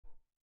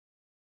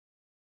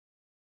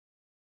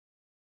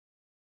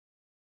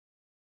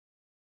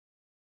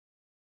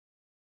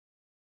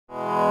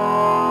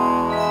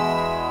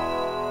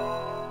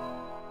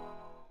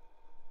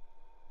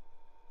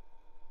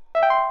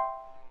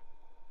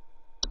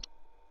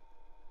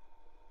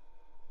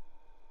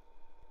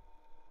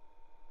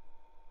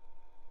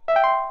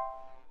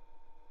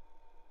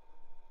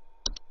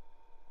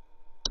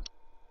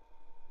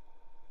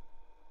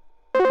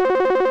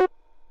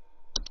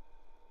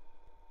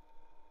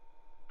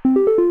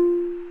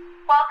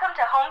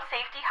Welcome to Home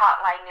Safety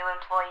Hotline, new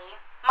employee.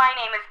 My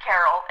name is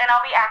Carol, and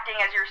I'll be acting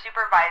as your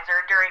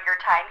supervisor during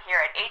your time here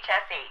at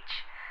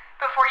HSH.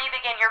 Before you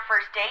begin your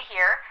first day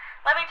here,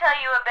 let me tell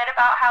you a bit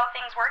about how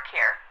things work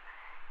here.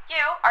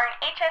 You are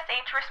an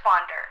HSH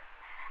responder.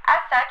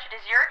 As such, it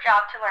is your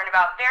job to learn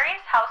about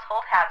various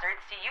household hazards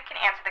so you can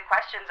answer the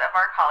questions of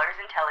our callers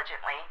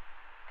intelligently.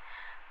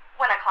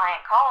 When a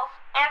client calls,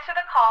 answer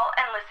the call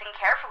and listen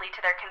carefully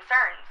to their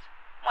concerns.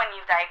 When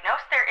you've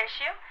diagnosed their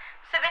issue,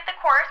 submit the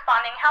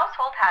corresponding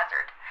household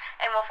hazard,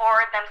 and we'll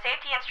forward them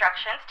safety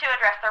instructions to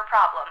address their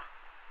problem.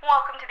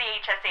 Welcome to the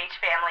HSH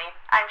family.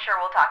 I'm sure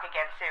we'll talk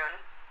again soon.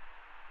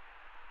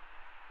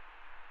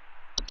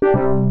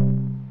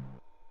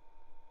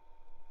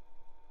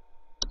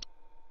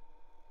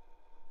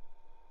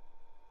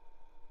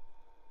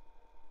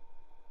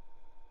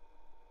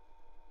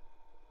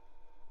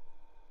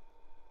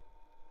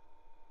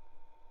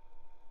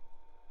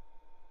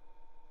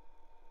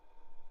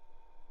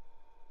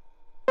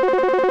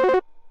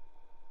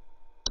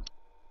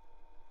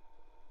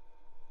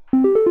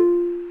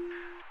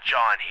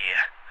 John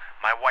here.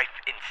 My wife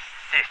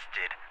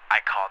insisted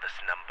I call this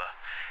number.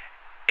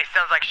 It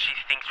sounds like she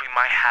thinks we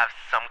might have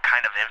some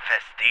kind of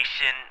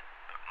infestation.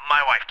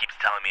 My wife keeps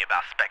telling me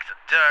about specks of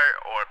dirt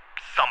or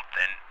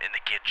something in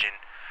the kitchen.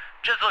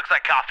 Just looks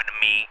like coughing to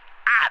me.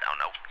 I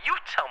don't know. You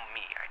tell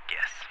me, I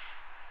guess.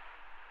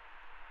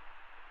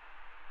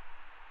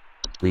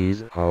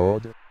 Please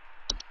hold.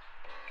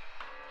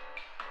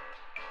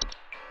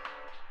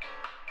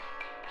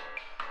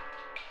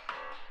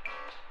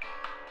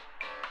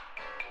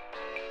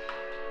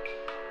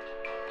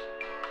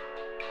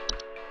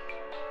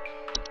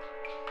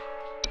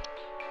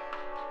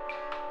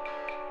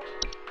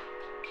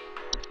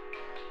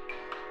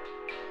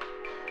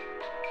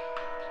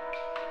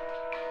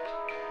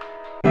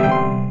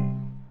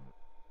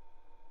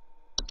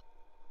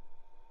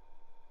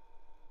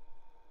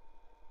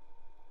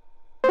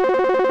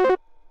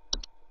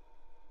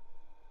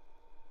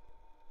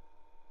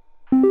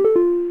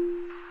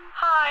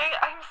 Hi,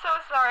 I'm so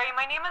sorry.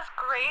 My name is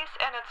Grace,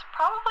 and it's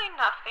probably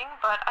nothing,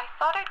 but I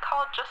thought I'd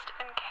call just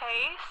in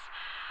case.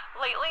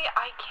 Lately,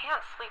 I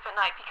can't sleep at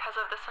night because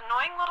of this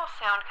annoying little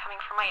sound coming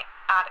from my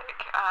attic.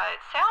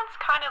 It sounds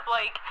kind of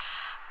like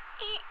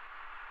eek,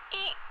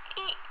 eek,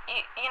 eek,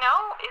 eek, you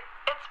know?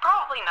 It's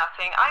probably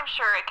nothing. I'm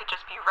sure it could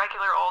just be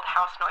regular old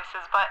house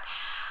noises, but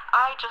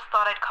I just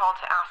thought I'd call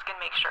to ask and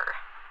make sure.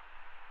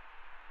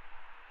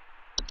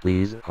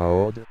 Please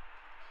hold.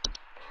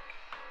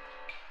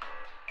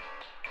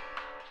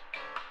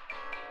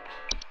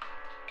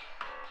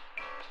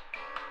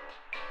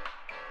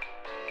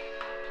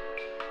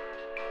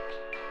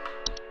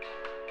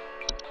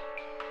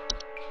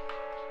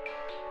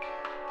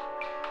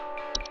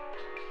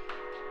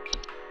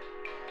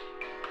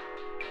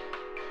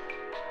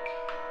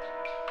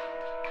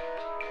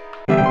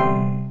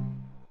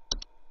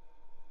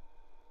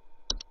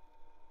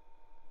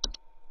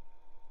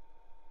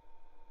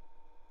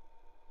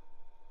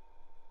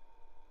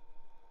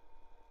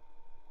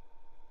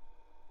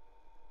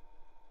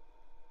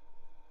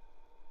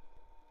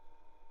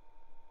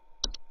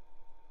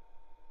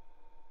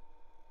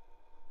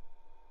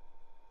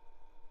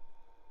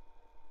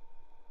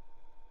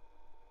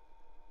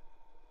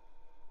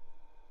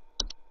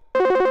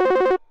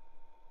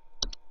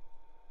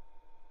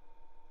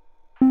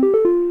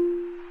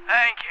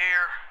 Hank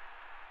here.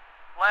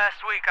 Last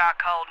week I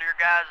called your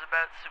guys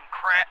about some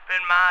crap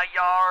in my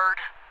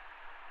yard.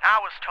 I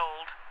was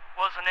told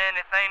wasn't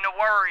anything to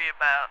worry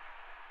about.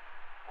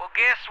 Well,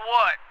 guess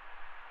what?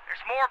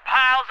 There's more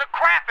piles of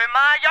crap in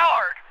my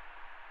yard.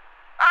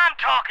 I'm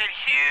talking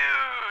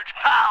huge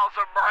piles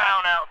of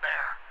brown out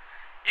there.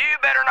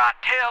 You better not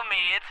tell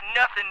me it's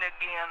nothing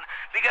again,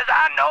 because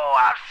I know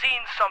I've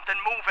seen something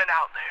moving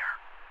out there.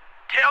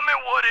 Tell me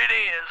what it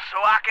is so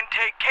I can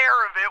take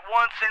care of it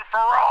once and for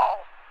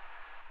all.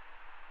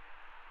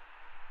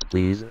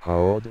 Please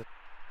hold.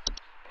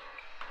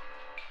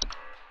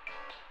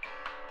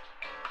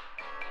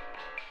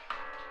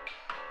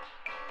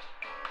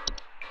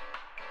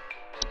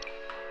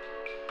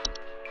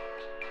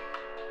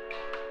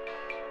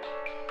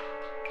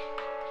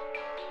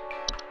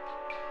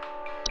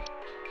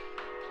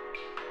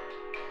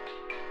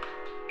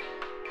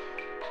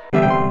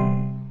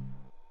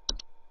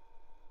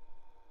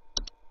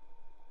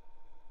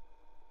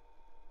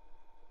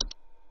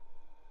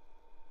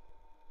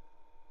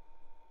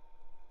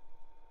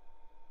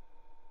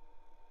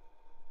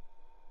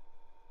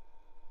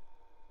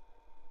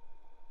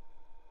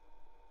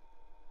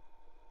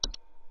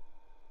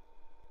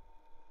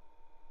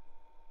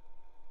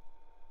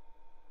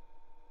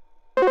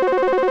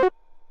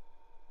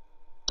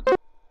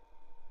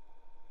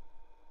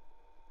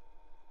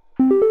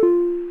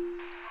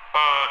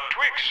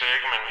 Twig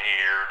Sigmund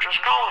here.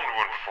 Just calling to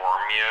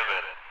inform you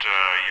that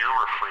your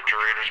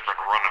refrigerator's been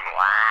running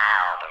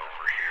wild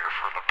over here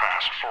for the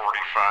past 45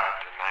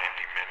 to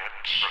 90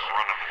 minutes. Been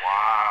running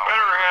wild.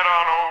 Better head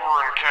on over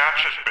and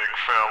catch it, big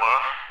fella.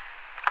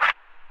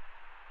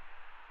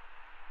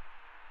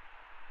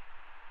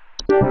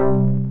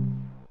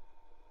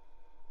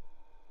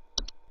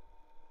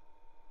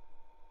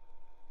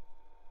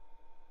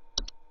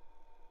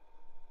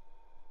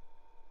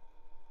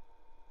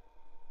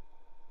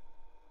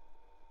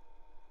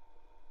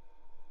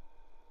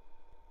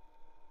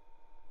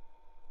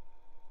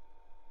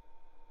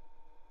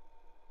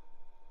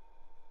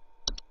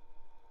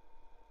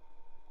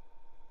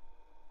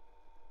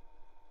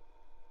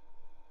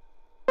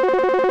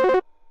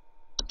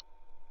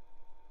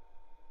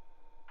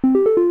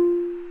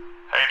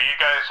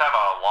 have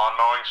a lawn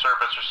mowing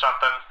service or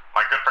something?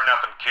 My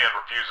good-for-nothing kid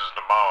refuses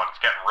to mow and it's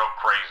getting real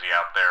crazy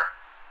out there.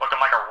 Looking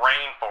like a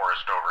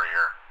rainforest over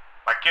here.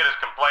 My kid is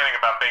complaining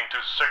about being too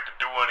sick to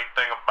do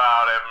anything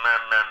about it.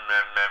 Meh, meh,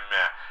 meh, meh,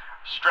 meh.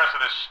 Stress of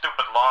this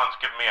stupid lawn's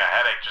giving me a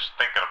headache just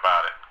thinking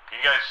about it.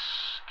 Can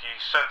you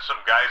send some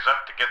guys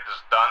up to get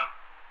this done?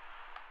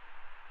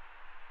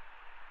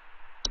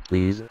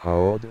 Please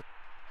hold.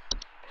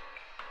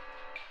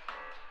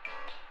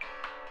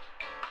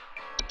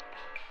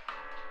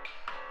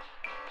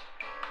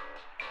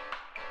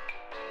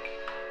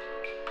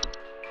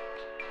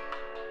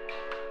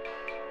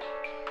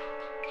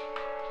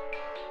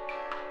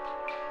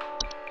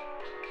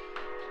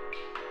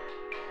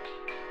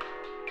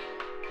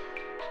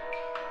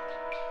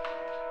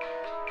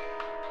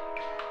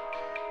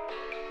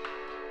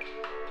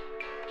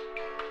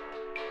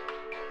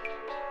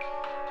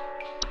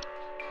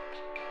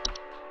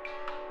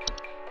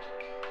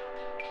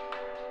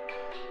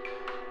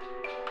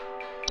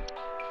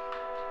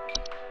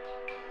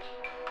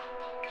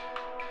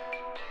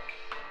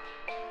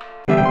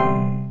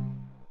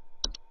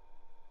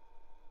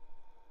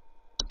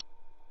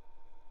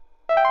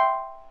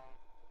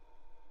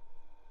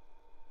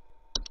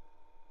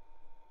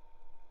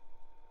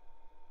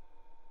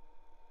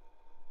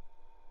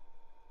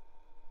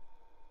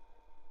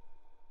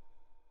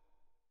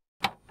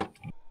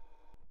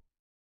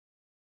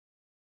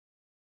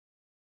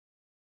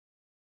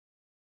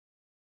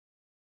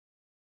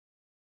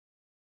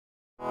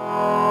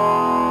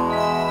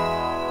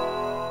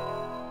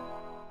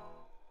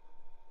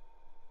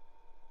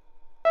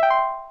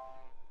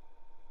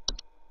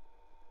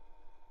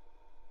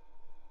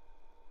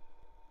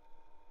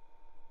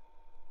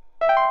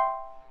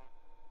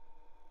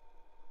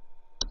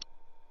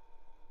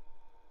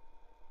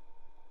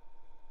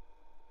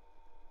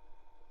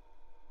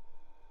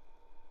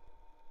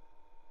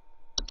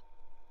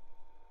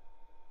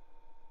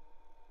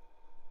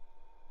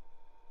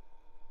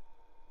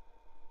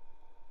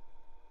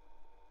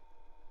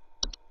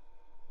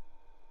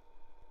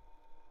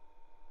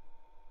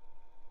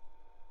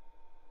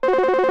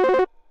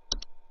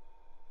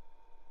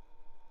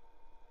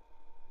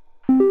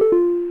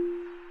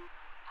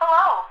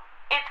 Hello,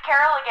 it's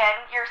Carol again,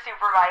 your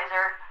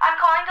supervisor. I'm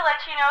calling to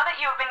let you know that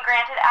you have been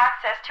granted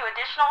access to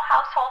additional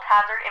household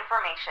hazard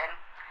information.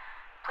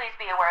 Please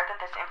be aware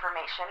that this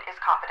information is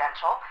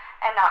confidential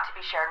and not to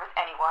be shared with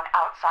anyone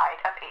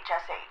outside of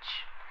HSH.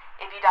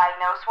 If you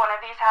diagnose one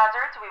of these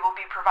hazards, we will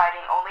be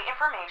providing only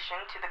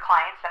information to the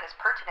clients that is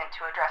pertinent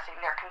to addressing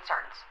their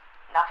concerns.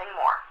 Nothing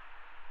more.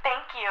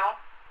 Thank you.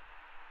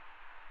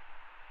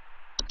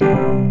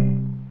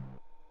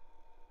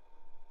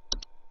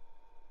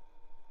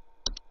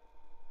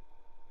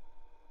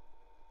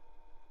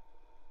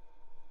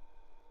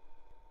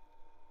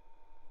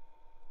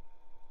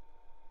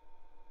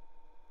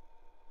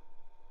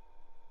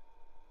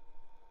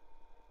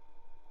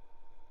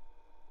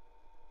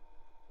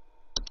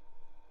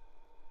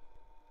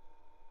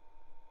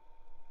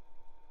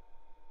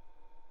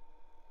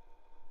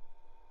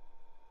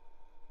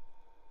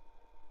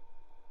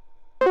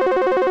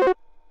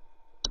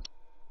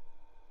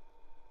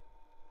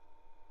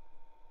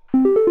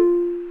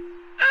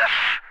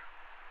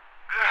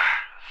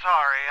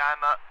 Sorry,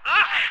 I'm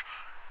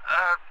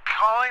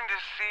calling to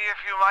see if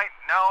you might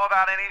know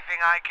about anything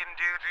I can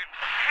do to...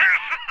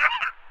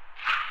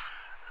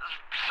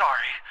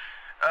 Sorry.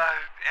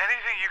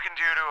 Anything you can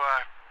do to,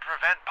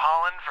 prevent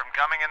pollen from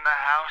coming in the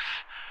house?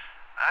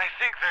 I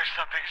think there's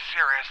something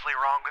seriously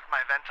wrong with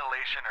my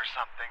ventilation or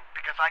something,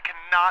 because I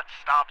cannot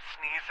stop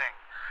sneezing.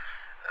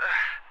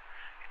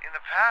 In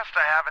the past,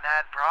 I haven't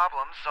had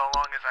problems so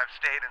long as I've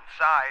stayed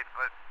inside,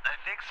 but I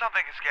think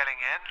something is getting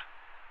in.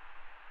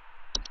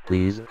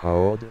 Please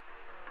hold.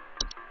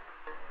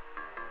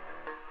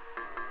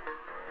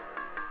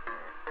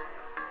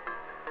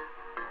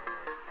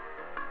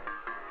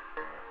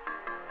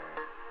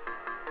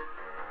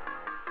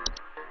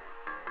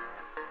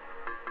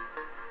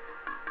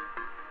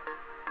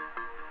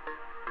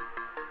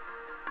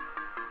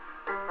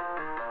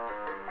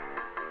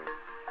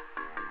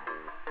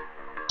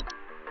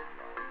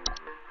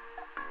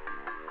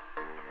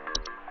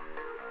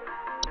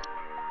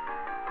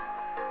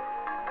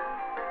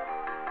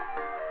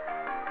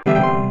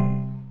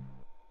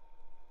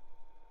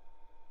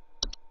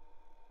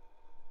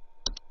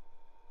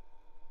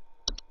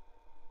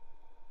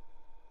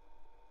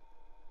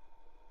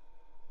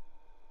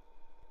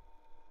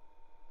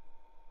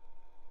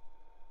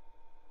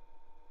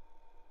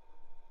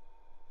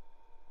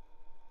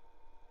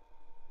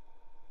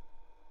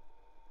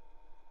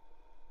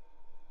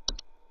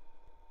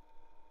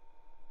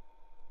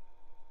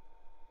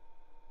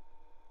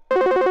 Do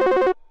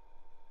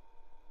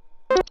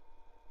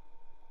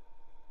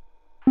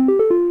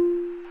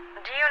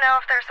you know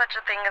if there's such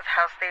a thing as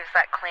house thieves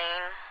that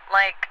clean?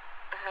 Like,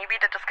 maybe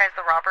to disguise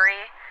the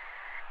robbery?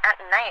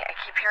 At night, I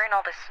keep hearing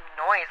all this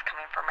noise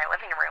coming from my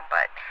living room,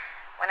 but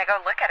when I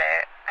go look at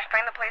it, I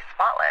find the place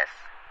spotless,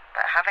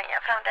 but haven't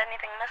yet found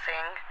anything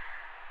missing.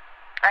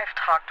 I've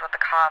talked with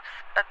the cops,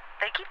 but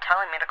they keep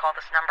telling me to call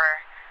this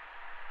number.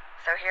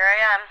 so here I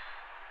am.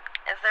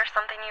 Is there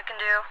something you can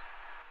do?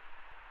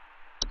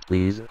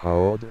 Please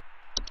hold.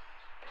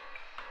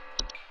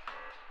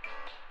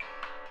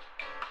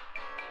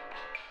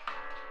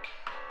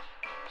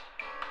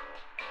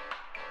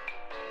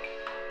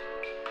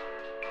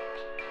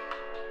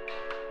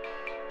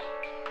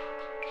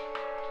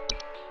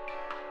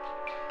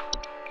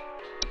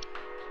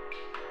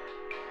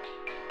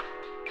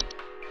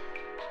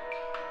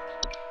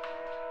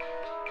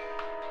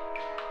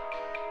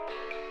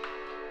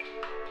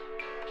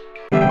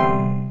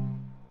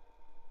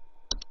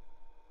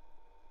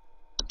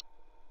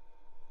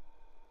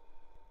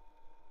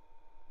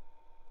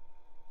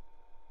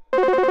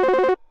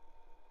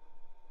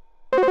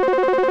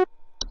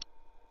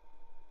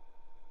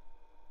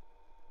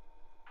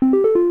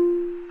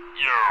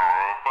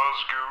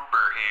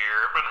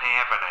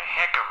 Having a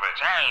heck of a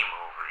time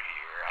over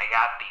here. I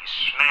got these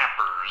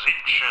snappers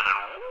itching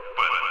and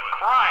whooping and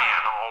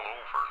crying all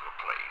over the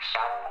place.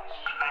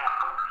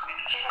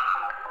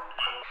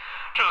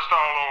 Just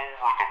all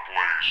over the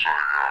place I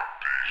got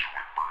these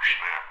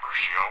whippersnappers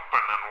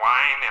yelping and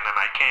whining, and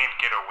I can't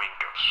get a wink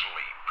of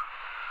sleep.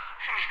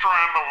 She's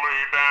trying to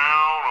lay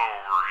down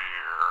over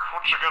here.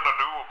 What's she gonna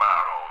do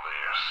about all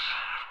this?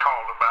 I've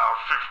called about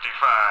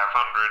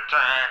 5,500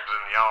 times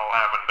and y'all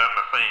haven't done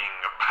a thing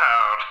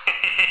about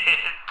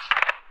it.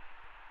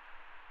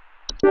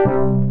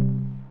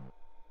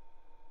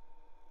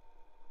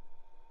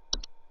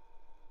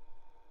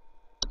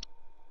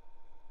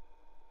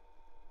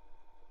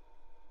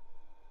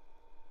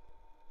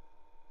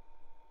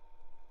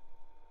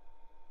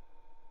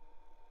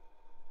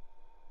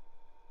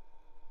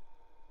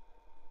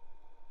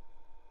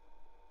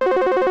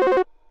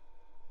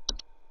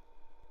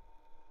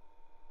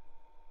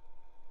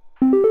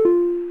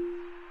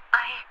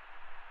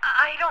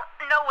 I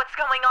don't know what's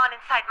going on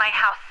inside my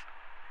house.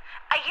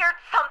 I hear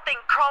something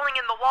crawling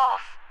in the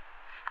walls.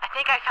 I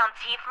think I found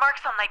teeth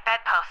marks on my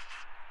bedposts.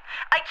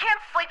 I can't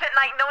sleep at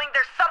night knowing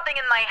there's something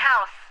in my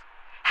house.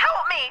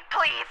 Help me,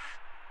 please.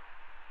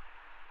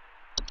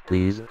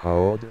 Please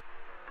hold.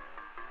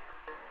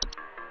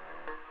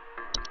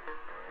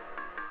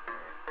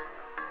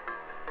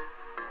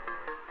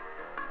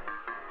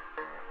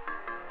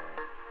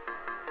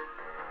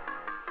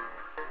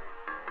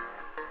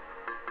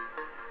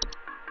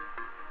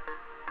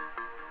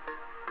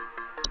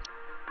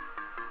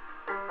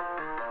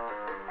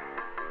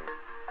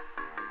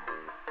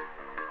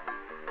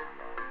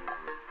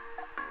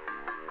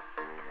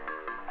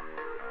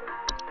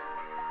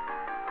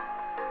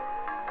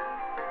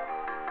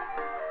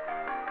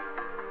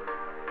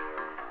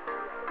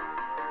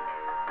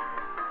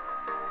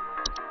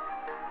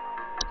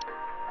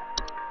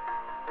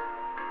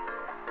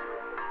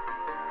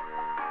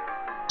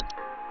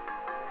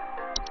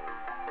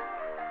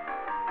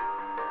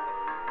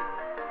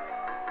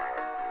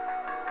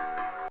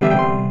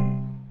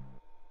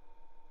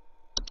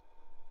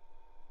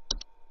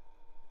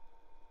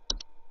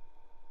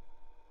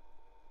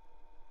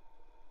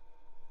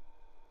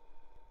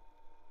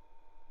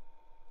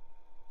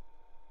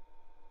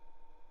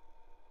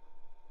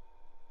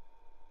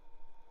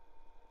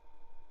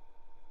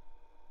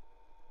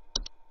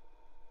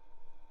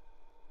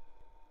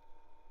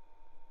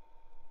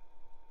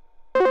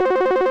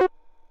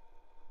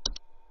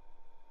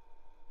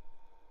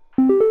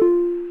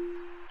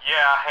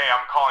 Yeah, hey,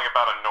 I'm calling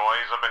about a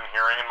noise I've been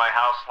hearing in my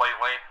house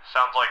lately.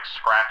 Sounds like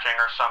scratching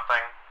or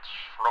something. It's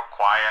real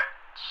quiet.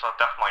 So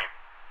definitely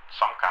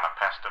some kind of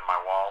pest in my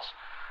walls.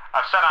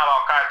 I've sent out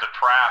all kinds of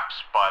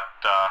traps, but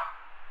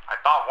I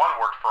thought one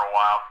worked for a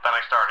while. Then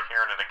I started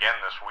hearing it again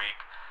this week.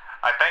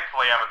 I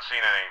thankfully haven't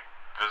seen any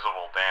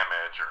visible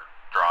damage or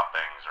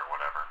droppings or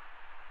whatever.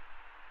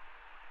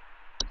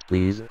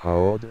 Please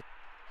hold.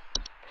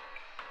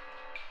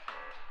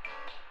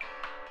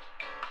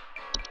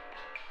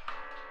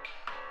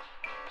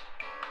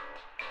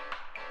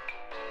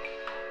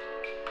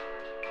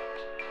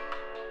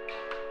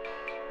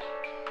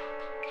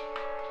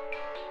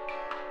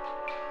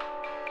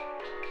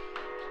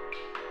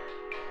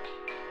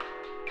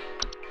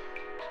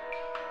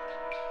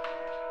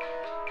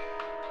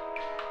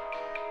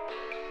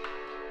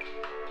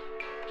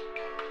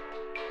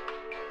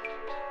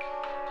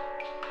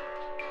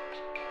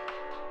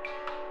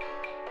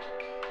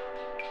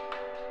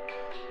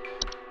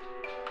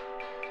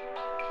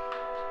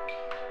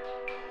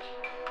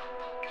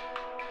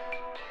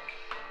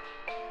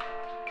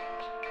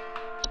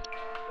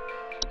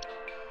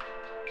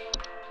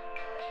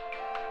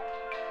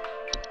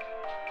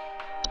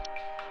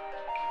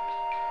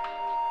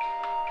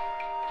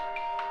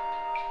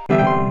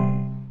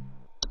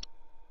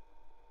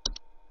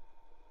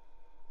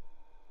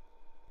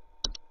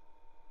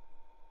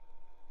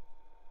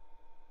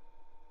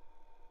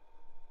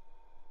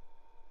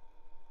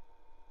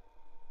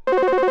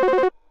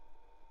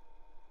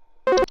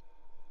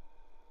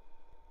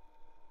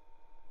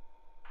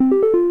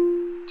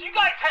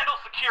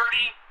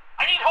 Security?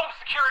 I need home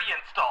security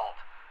installed.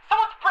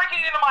 Someone's breaking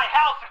into my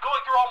house and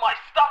going through all my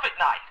stuff at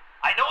night.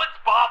 I know it's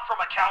Bob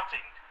from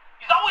accounting.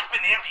 He's always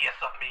been envious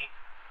of me.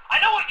 I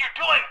know what you're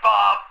doing,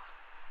 Bob.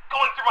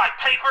 Going through my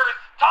papers,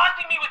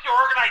 taunting me with your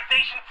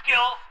organization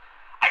skills.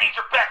 I need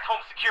your best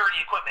home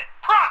security equipment.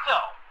 Pronto!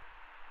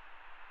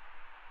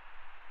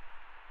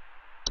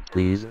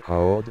 Please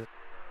hold.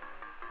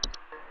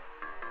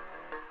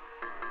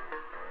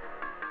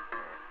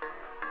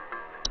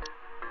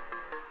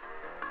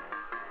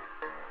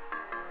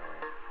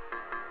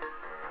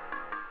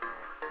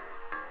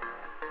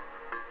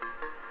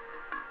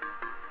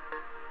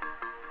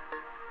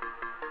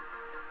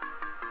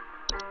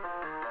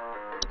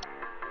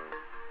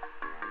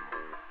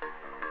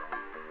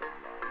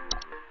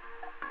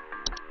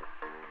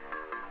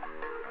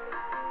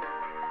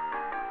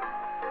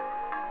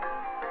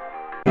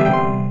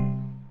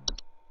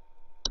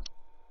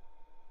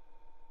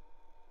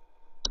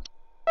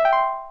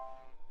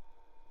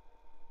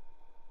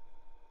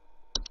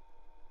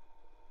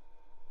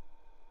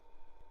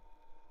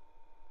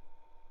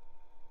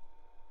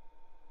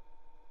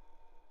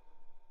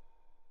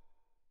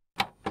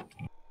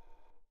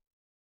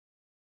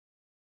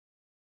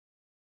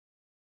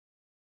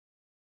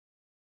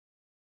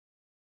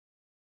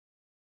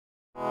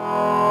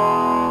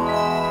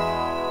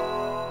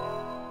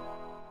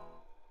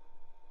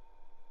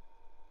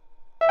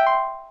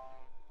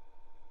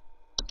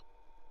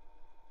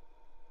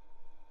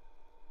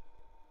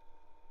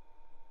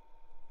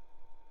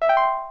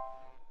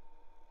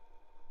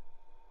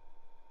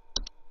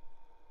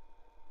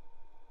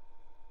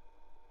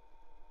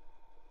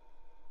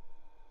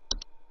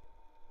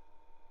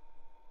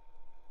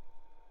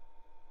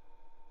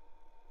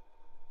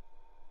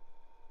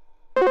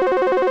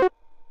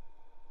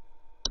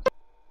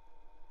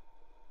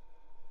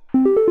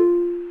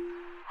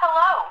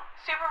 Hello,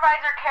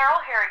 Supervisor Carroll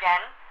here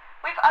again.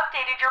 We've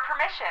updated your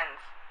permissions.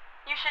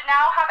 You should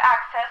now have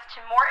access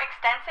to more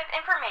extensive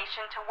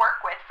information to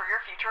work with for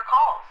your future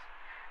calls.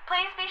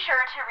 Please be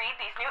sure to read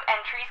these new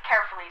entries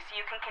carefully so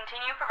you can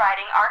continue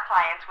providing our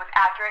clients with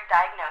accurate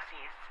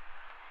diagnoses.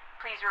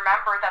 Please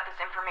remember that this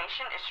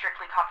information is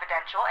strictly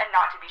confidential and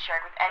not to be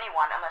shared with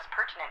anyone unless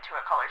pertinent to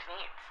a caller's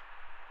needs.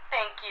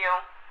 Thank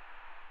you.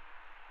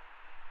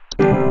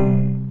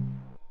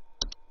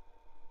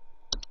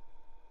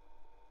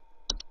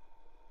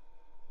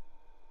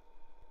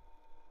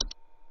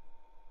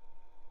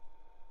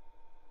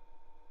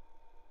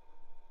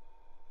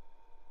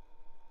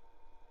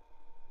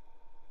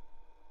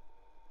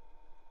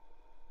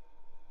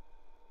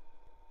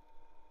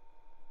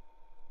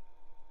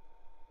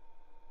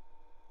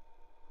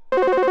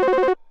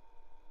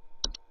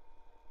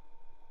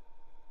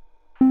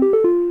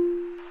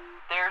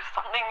 There's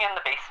something in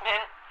the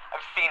basement.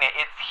 I've seen it.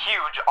 It's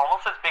huge,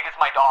 almost as big as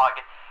my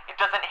dog. It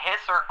doesn't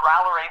hiss or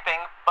growl or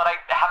anything, but I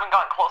haven't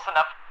gotten close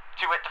enough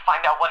to it to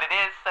find out what it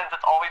is, since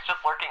it's always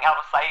just lurking out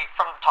of sight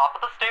from the top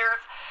of the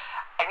stairs.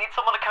 I need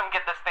someone to come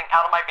get this thing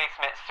out of my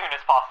basement as soon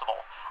as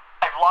possible.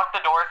 I've locked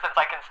the door since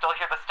I can still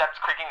hear the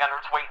steps creaking under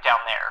its weight down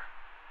there.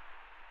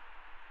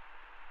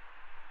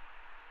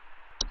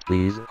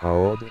 Please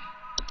hold.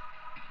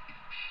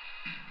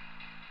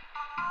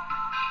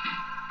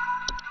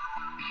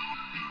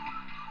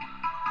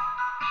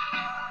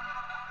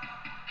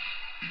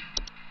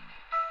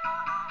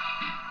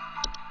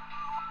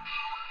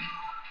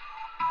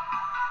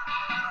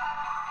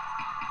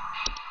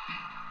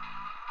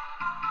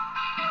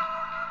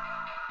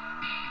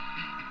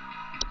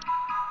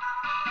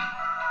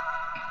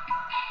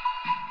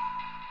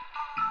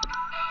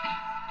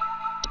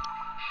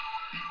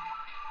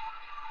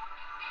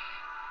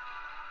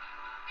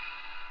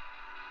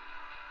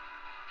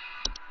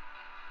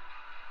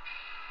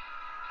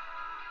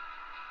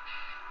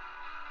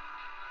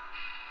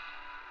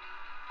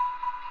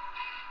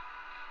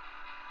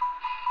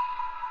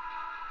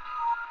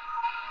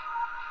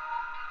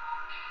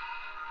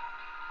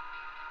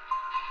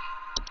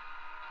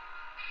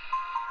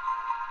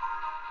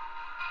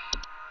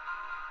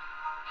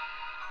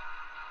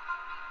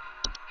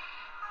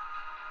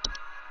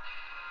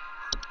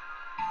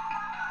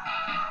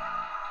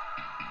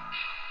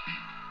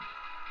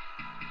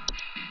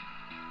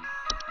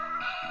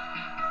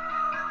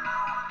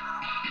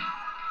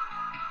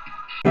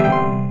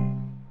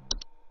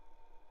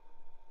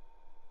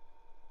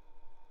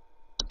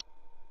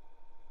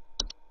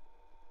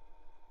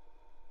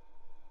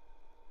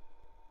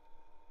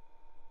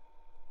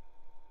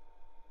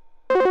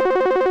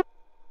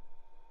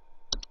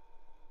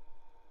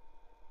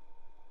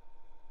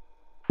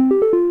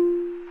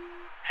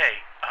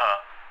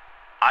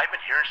 I've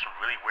been hearing some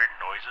really weird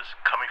noises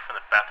coming from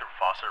the bathroom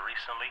faucet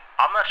recently.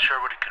 I'm not sure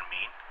what it could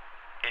mean.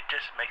 It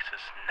just makes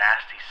this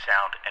nasty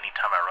sound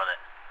anytime I run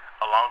it,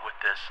 along with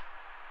this,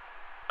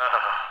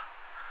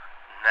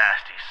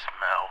 nasty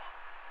smell.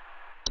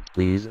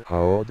 Please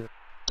hold.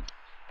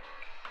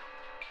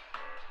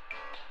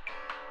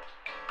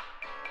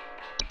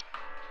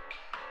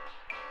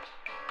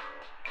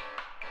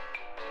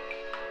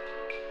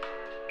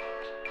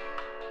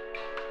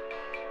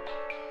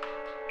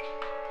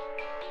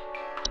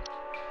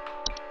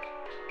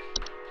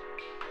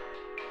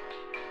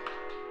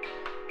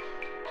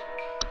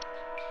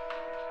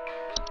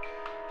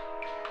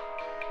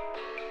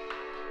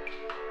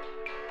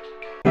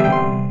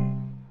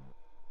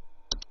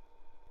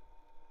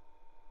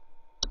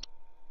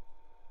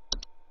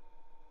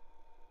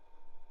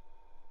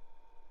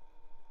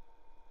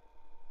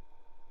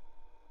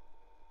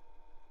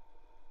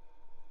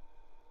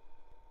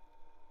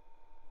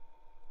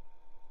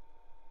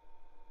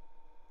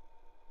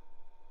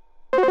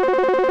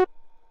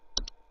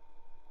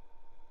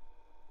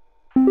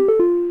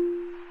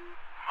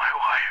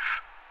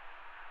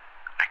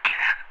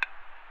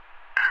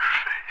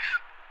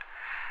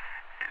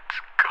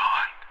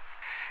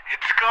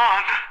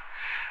 gone.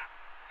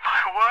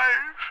 My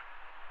wife.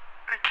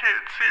 I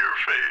can't see her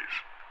face.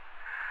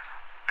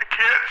 I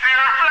can't see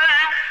her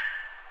face.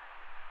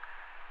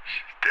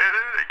 She's dead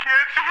and I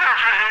can't see her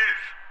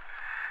face.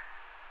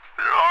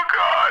 They're all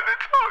gone.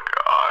 It's all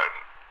gone.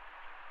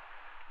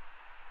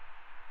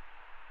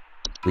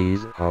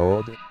 Please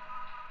hold.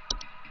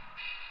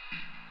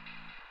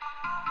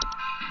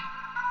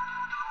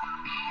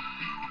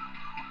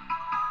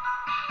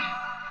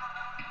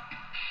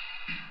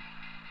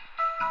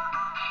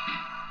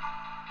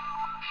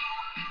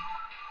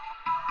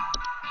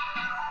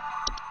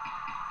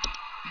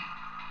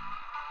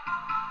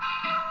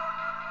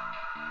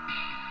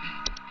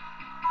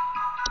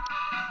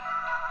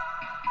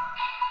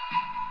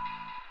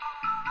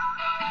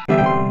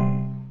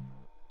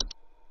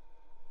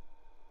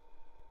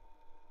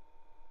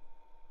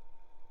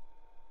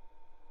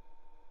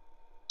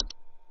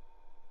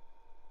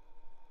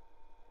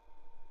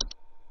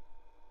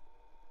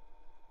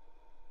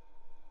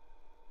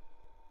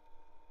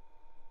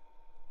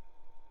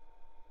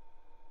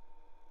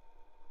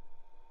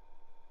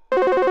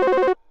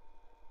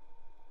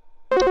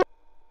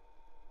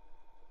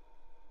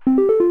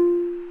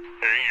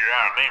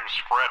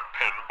 Name's Fred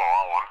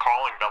Pinball. I'm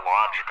calling to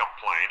lodge a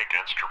complaint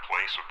against your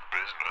place of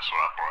business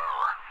up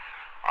there.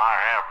 I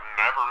have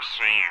never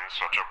seen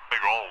such a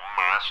big old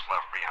mess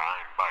left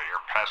behind by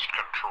your pest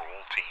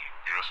control team.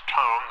 Just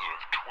tons of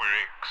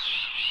twigs,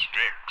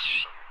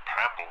 sticks, and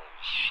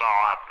pebbles.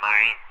 Sod, and I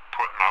ain't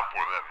putting up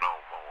with it no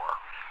more.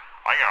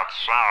 I got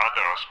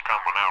sawdust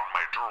coming out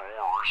my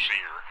drawers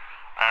here.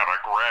 I had to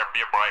grab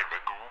you by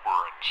the goober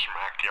and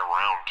smack you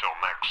around till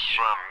next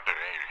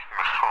Sunday.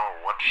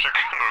 Now, what's you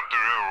gonna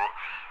do?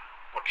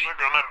 What's you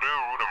gonna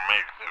do to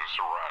make this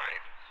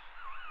right?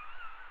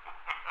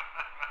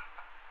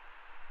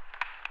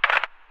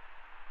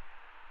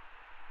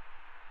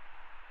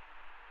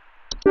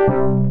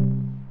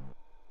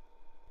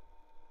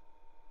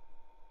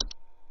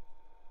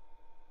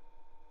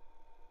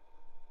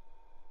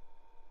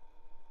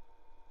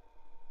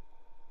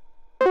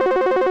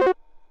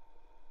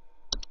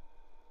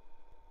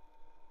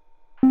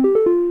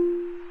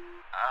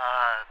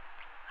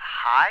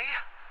 Hi?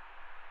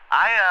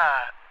 I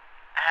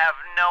have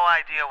no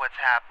idea what's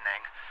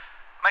happening.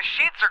 My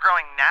sheets are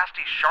growing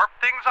nasty sharp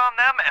things on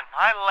them, and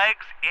my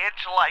legs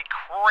itch like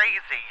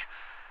crazy.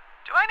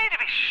 Do I need to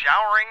be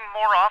showering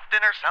more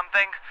often or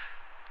something?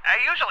 I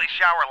usually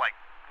shower like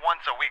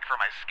once a week for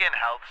my skin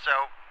health, so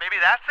maybe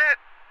that's it?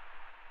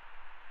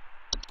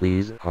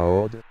 Please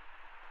hold.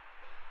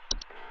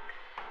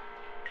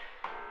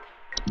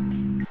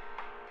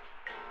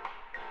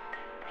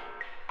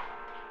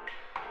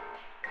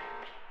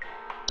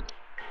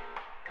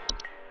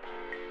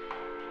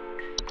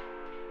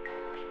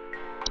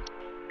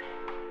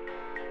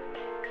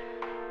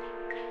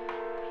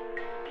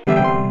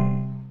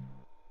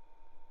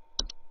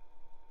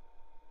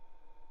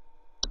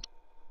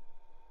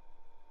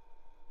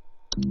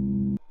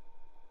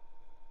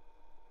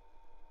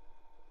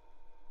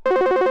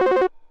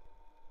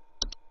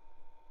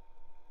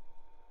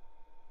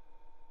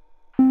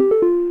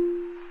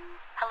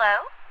 Hello?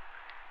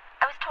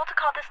 I was told to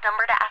call this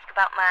number to ask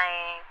about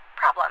my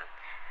problem.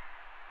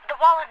 The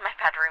wall in my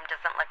bedroom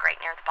doesn't look right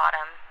near the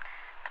bottom.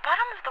 The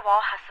bottom of the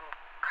wall has some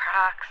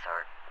cracks,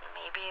 or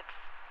maybe it's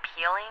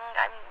peeling.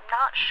 I'm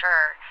not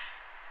sure.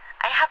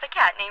 I have a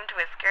cat named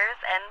Whiskers,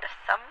 and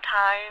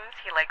sometimes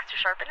he likes to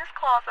sharpen his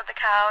claws at the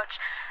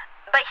couch,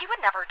 but he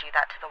would never do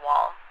that to the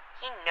wall.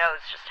 He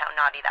knows just how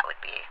naughty that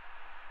would be.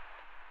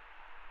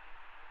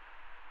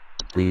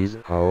 Please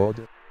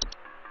hold.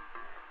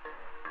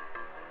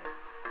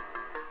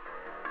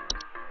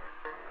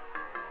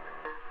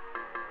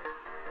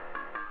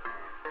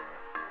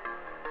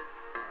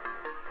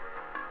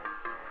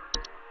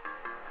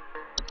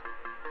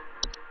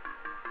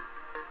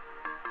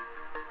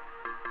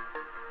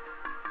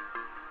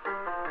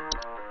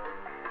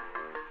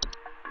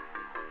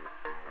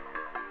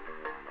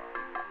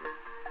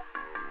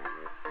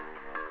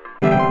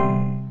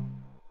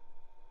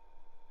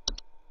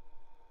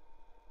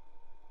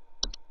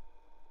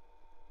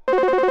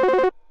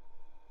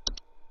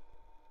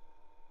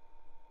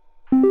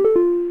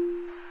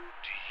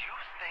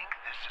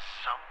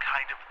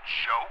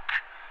 Joke?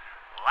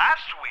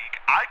 Last week,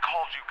 I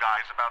called you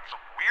guys about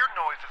some weird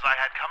noises I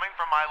had coming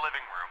from my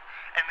living room,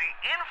 and the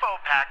info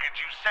package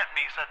you sent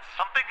me said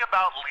something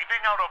about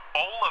leaving out a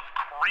bowl of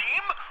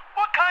cream?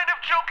 What kind of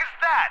joke is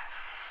that?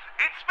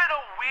 It's been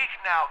a week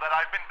now that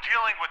I've been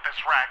dealing with this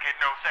racket,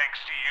 no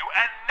thanks to you,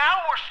 and now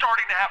we're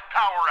starting to have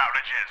power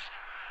outages.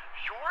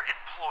 Your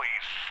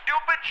employee's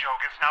stupid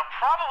joke is now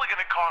probably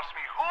going to cost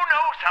me who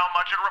knows how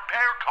much in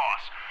repair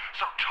costs.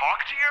 So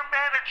talk to your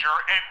manager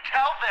and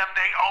tell them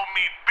they owe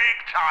me big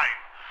time.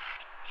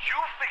 You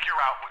figure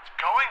out what's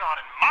going on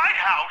in my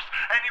house,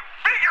 and you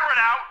figure it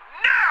out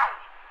now!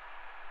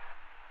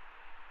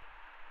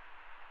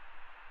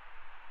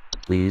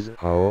 Please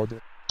hold.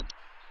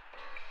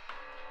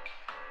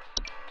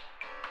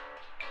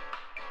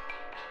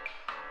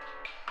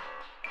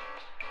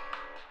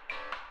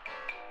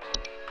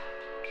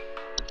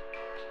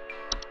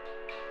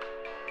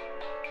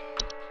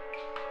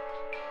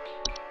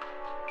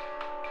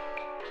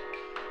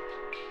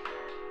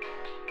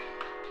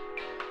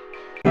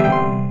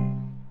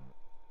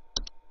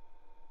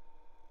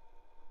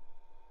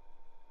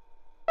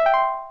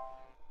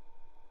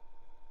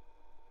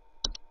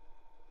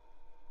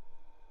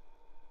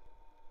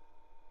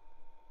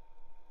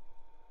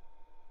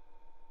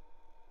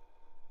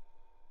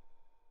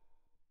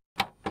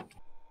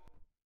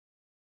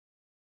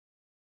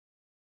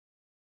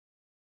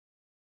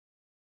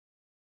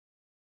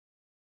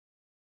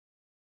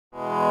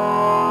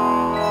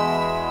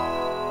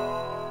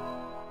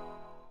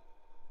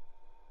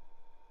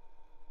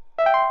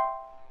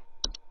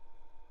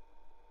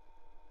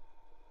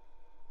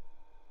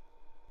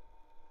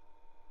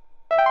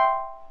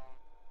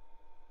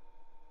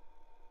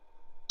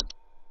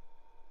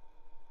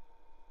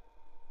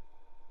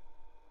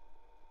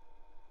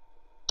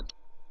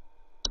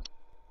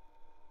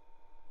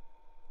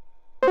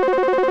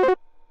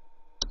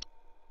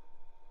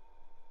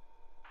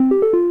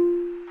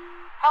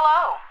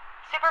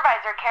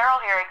 Supervisor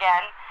Carol here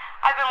again.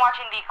 I've been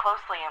watching thee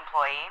closely,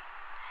 employee.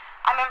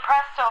 I'm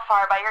impressed so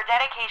far by your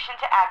dedication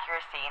to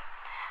accuracy.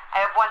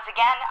 I have once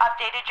again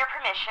updated your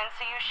permissions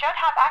so you should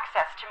have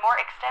access to more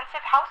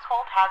extensive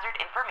household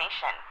hazard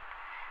information.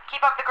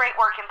 Keep up the great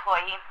work,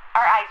 employee.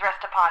 Our eyes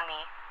rest upon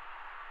thee.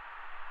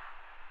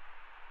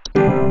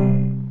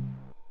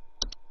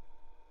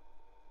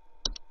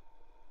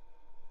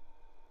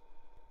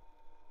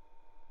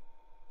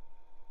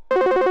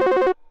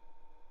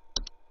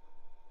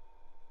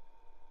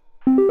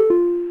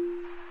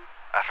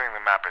 I think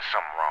there might be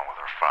something wrong with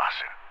her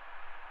faucet.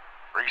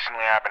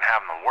 Recently I've been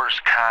having the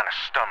worst kind of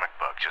stomach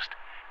bug, just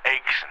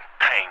aches and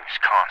pains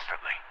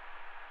constantly.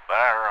 But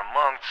after a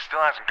month, it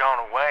still hasn't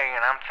gone away,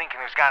 and I'm thinking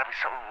there's gotta be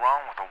something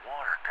wrong with the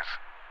water, 'cause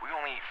we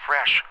only eat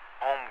fresh,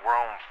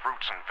 homegrown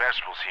fruits and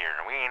vegetables here,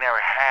 and we ain't ever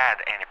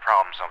had any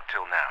problems up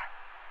till now.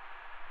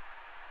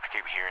 I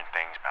keep hearing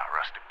things about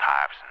rusted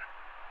pipes and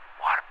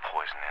water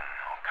poisoning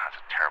and all kinds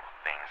of terrible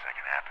things that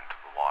can happen to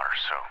the water,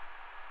 so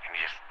can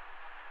you just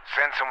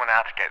send someone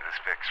out to get this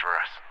fixed for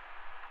us?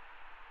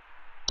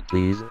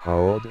 Please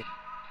hold.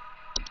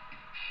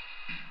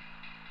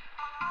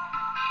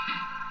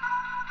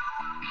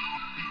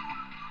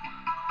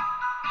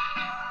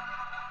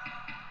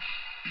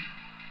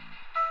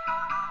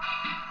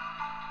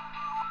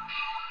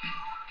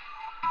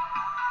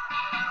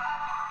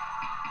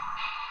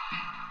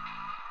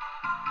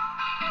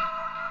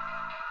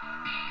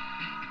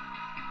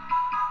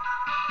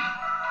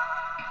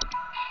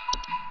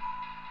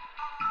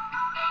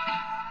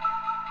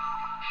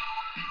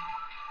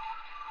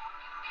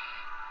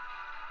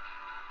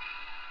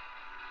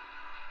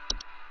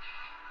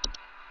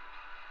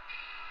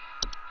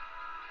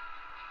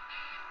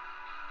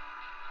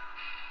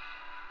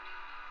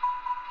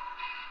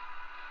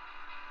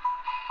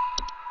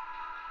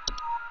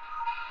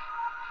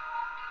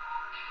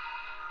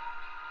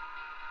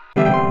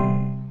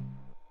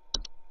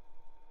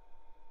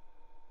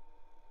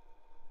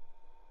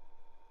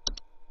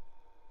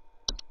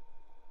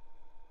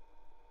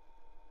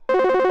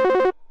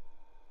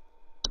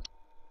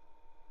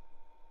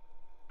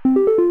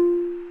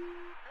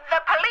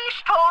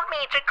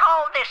 To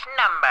call this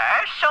number,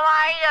 so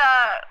I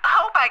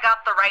hope I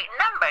got the right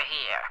number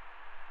here.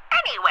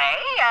 Anyway,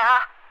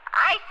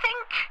 I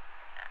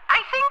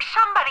think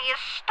somebody is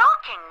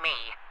stalking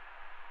me.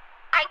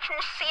 I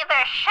can see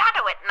their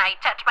shadow at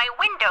night at my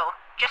window,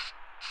 just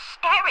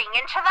staring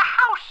into the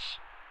house.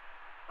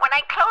 When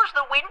I close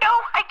the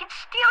window, I can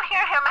still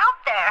hear him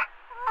out there,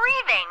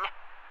 breathing.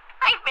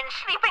 I've been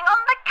sleeping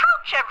on the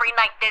couch every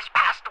night this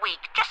past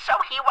week, just so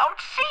he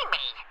won't see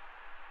me.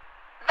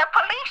 The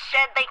police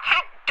said they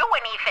can't do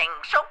anything,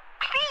 so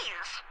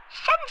please,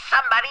 send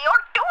somebody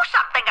or do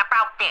something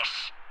about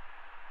this.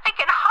 I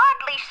can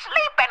hardly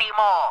sleep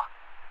anymore.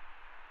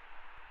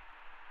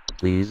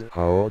 Please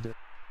hold.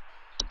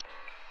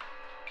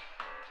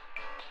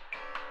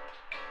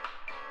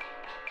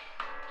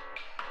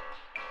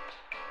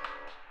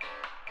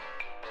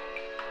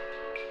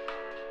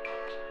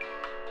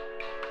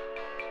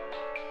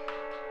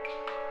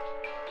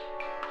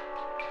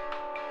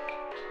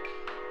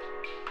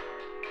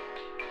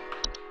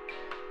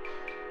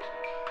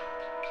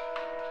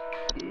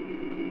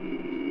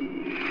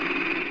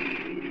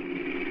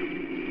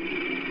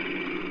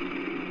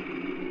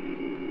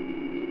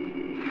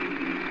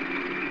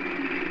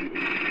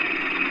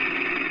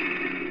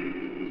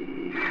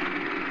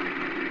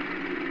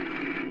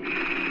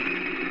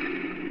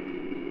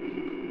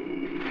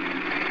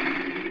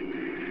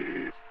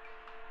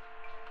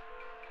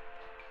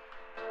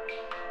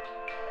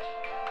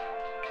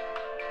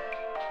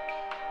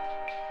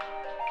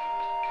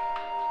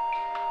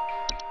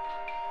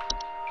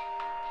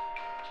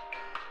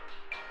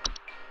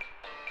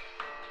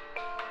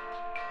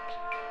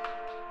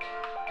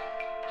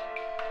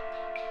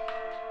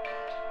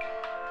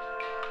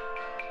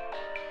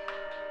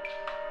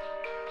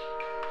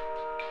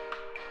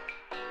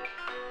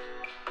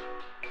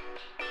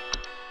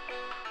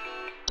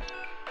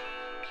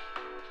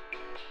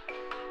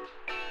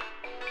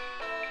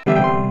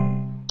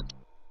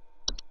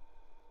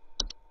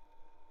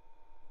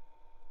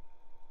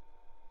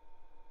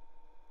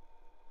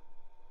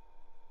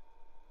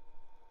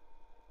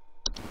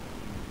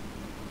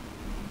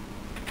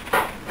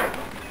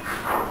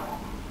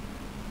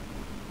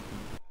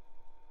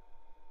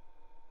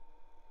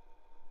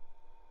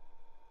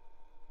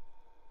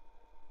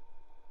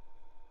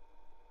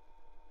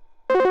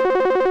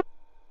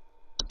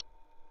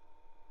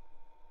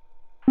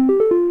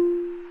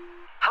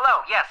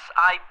 Yes,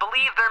 I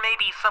believe there may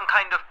be some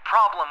kind of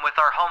problem with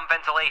our home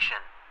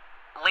ventilation.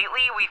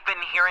 Lately, we've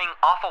been hearing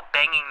awful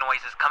banging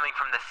noises coming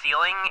from the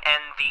ceiling,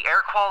 and the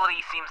air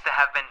quality seems to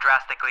have been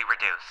drastically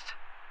reduced.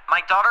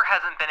 My daughter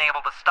hasn't been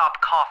able to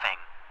stop coughing.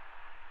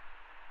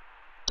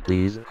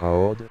 Please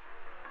hold.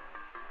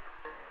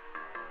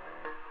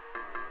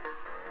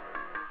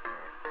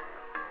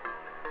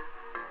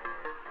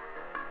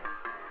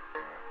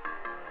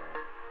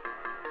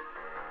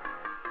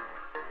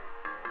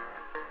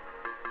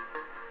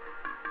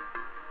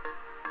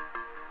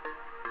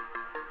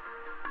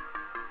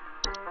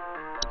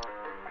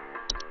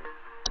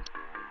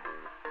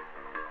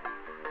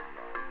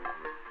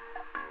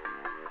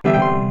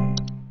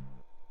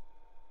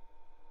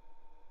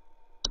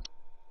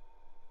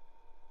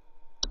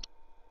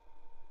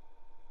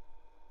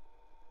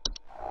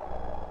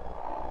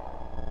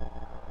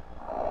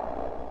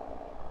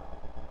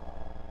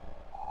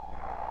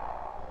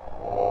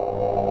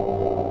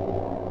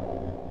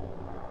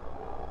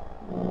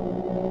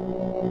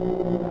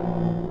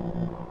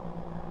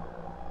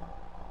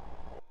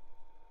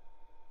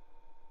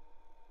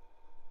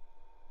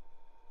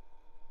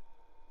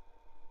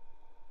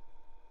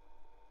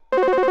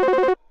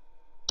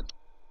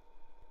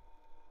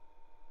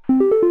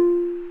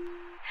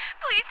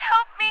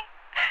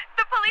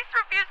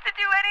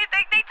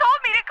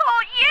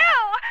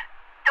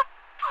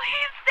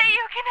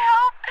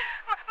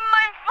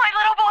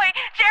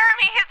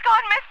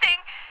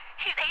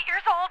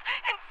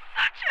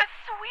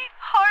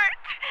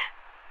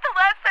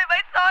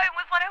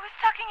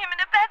 rocking him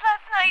into bed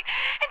last night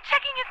and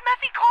checking his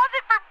messy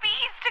closet for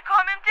bees to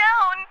calm him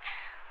down.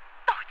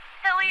 Oh, it's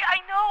silly,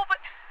 I know,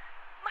 but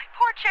my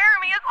poor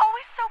Jeremy is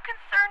always so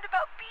concerned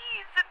about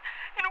bees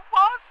and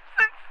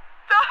wasps and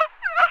stuff.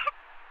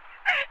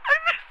 I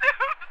miss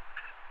him.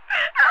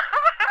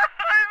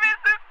 I miss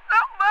him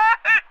so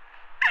much.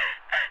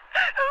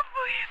 Oh,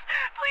 please,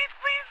 please,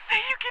 please say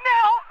you can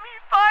help me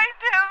find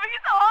him.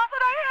 He's all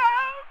that I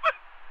have.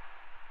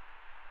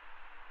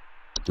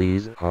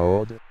 Please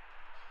hold.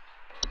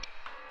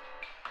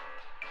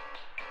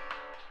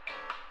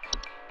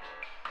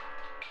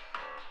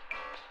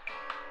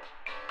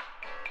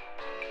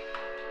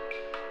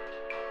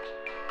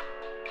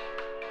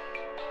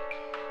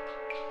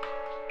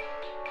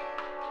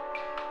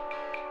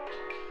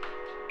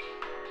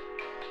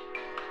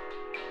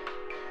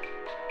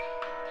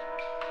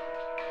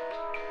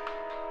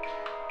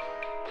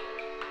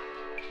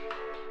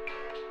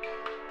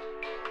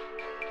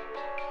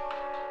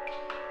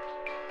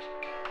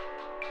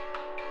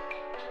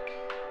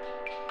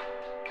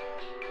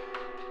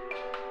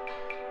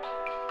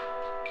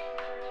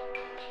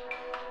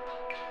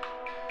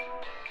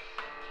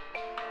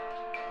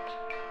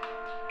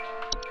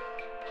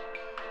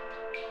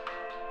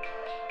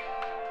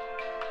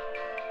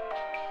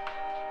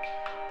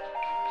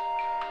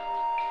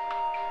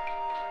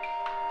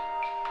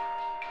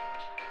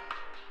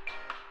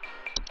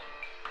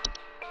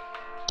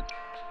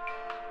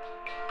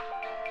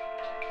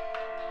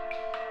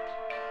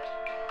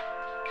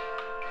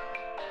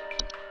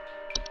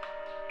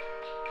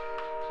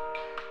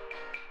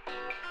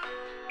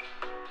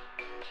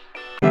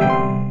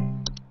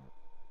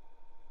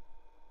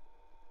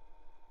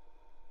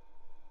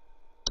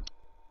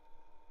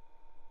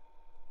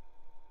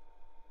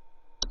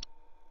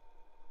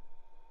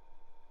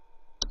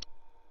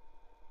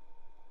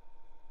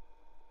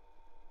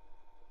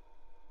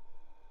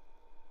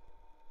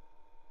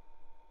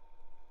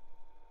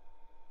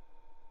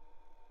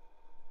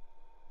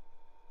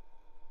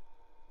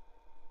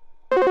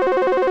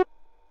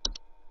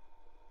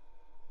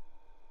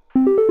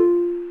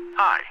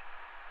 Hi.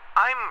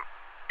 I'm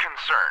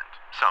concerned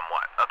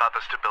somewhat about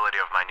the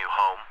stability of my new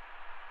home.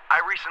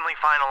 I recently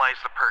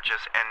finalized the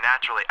purchase and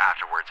naturally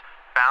afterwards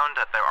found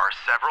that there are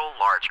several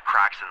large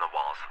cracks in the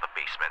walls of the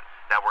basement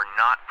that were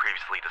not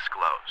previously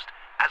disclosed,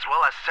 as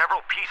well as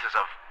several pieces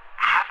of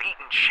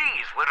half-eaten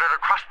cheese littered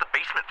across the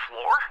basement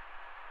floor.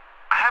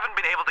 I haven't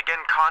been able to get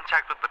in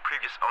contact with the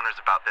previous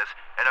owners about this,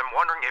 and I'm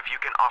wondering if you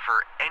can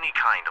offer any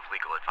kind of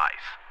legal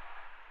advice.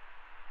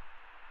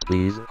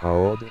 Please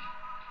hold.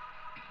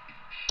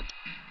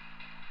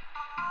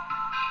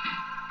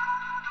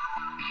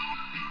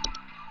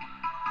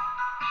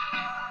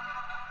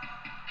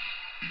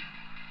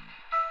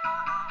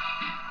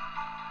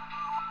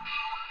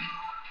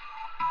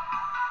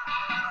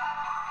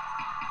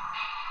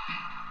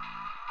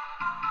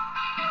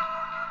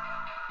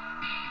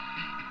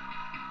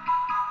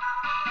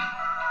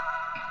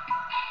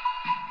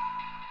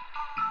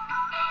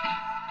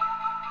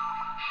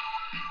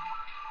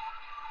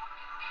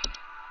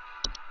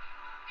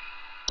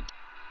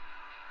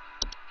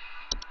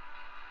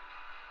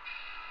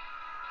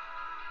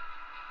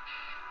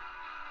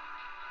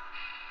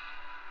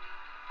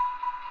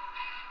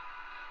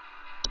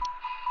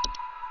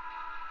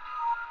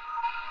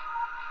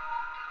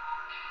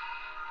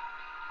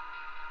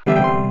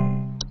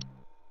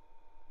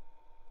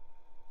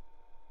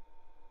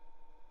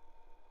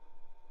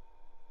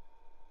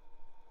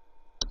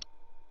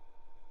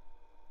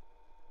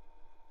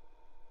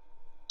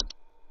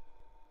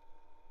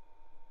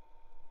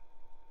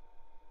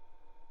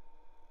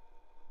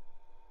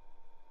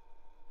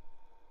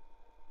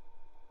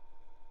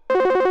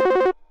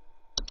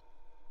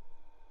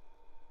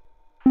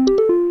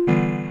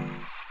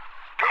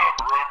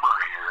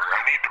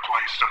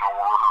 Placed an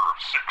order of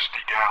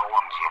 60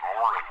 gallons of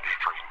orange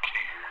drink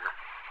here.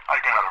 I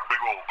got a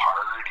big old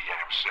party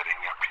I'm setting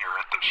up here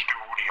at the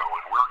studio,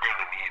 and we're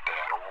gonna need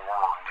that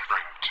orange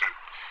drink to...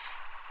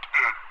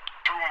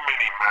 too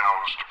many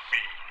mouths to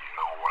feed, you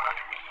know what I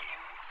mean?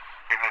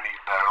 Gonna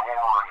need that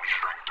orange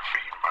drink to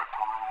feed my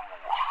brew.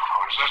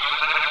 On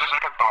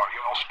second thought,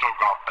 y'all still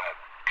got that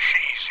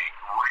cheesy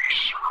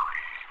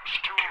greasery.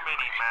 Too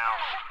many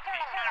mouths.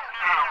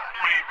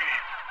 Maybe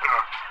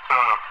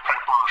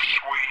pepper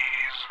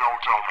squeeze.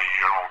 Don't tell me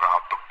you don't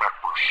got the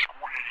pepper squeeze.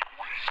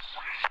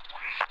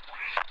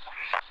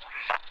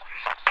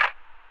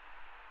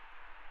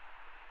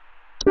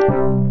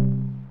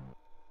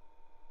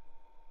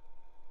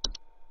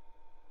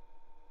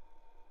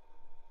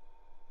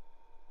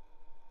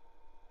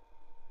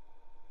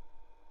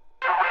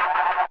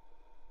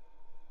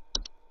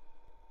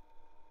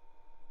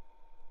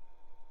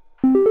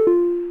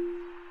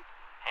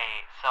 Hey,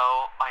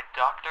 so my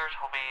doctor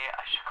told me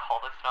I should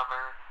call this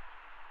number.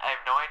 I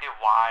have no idea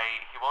why.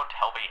 He won't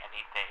tell me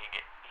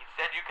anything. He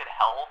said you could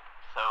help,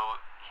 so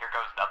here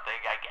goes nothing,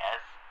 I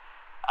guess.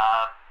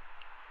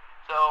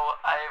 So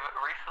I've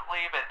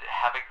recently been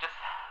having just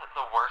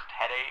the worst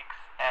headaches,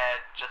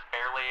 and just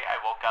barely I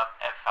woke up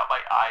and felt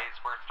my eyes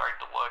were starting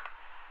to look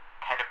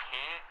kind of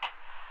pink.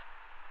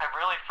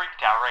 really freaked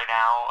out right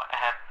now,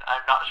 and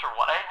I'm not sure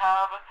what I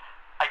have.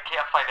 I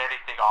can't find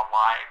anything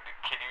online.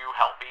 Can you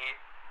help me?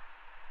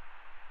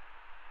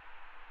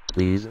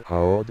 Please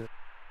hold.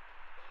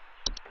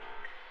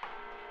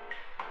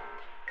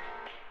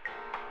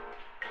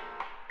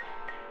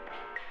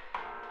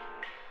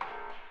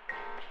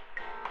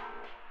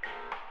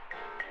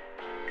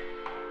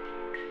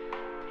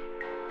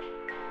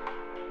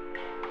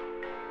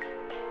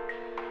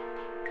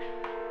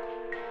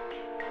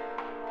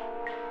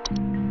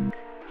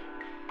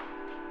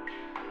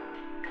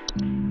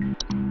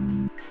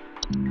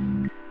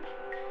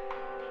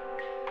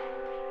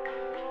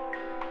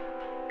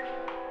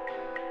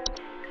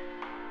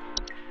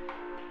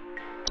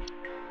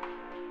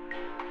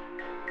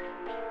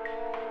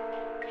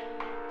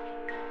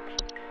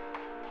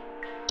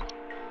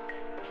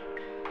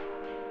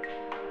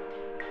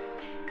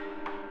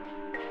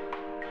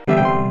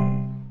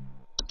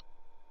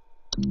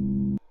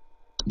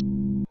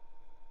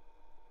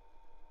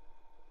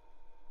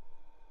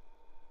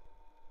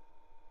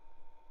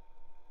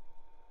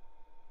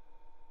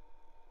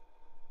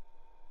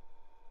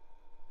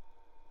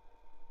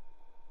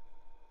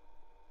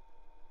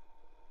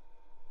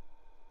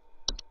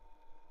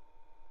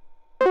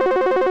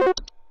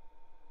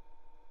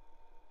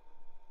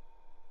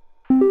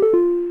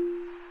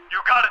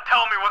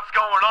 Tell me what's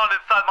going on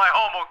inside my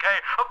home, okay?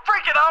 I'm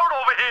freaking out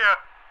over here!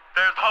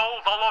 There's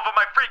holes all over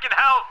my freaking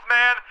house,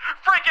 man!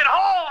 Freaking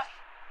holes!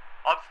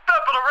 I'm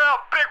stepping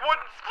around big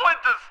wooden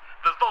splinters!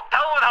 There's no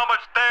telling how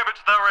much damage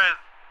there is!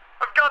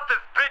 I've got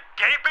this big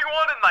gaping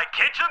one in my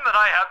kitchen that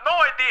I have no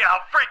idea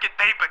how freaking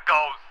deep it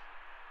goes!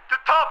 To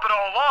top it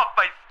all off,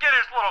 my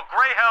skittish little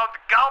greyhound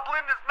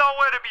goblin is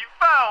nowhere to be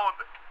found!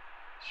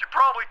 She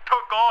probably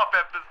took off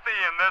after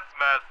seeing this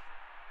mess.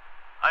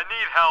 I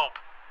need help.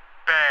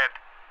 Bad.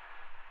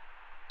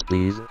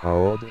 Please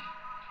hold.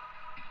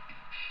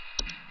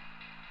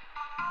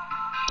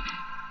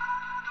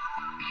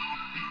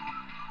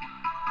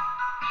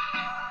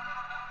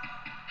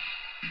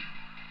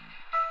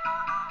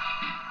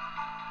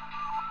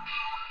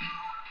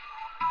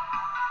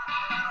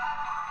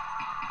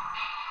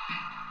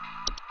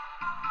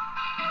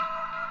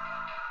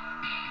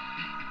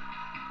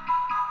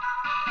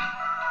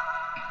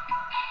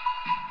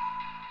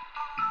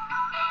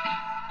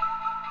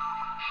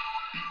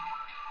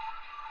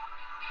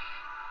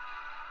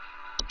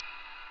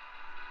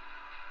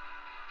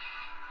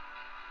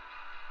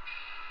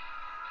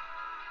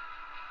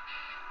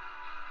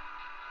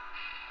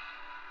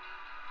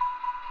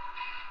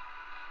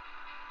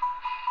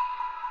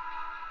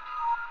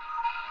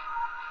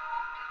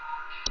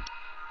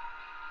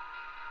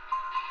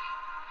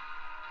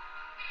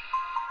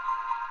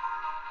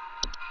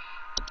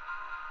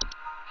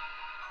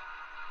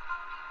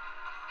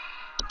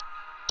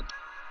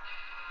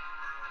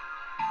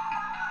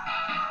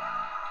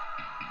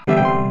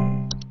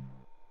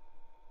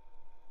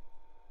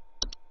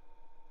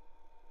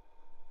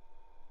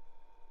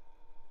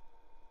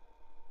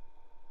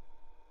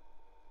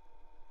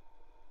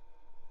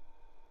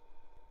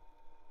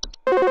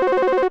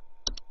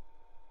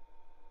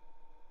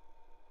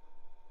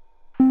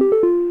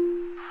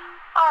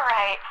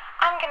 Alright,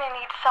 I'm gonna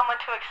need someone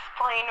to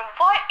explain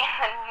what in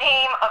the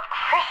name of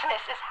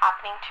Christmas is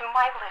happening to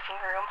my living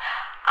room.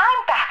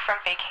 I'm back from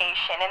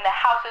vacation and the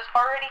house is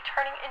already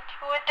turning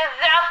into a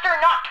disaster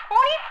not 24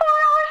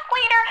 hours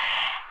later,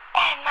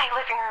 and my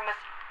living room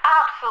is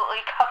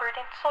absolutely covered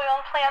in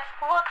soil and plants.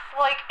 Looks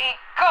like a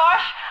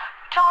gosh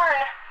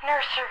darn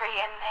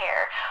nursery in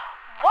there.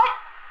 What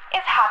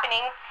is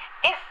happening?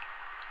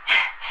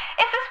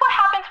 Is this what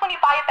happens when you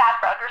buy a bad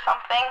rug or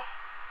something?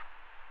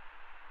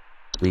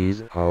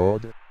 Please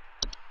hold.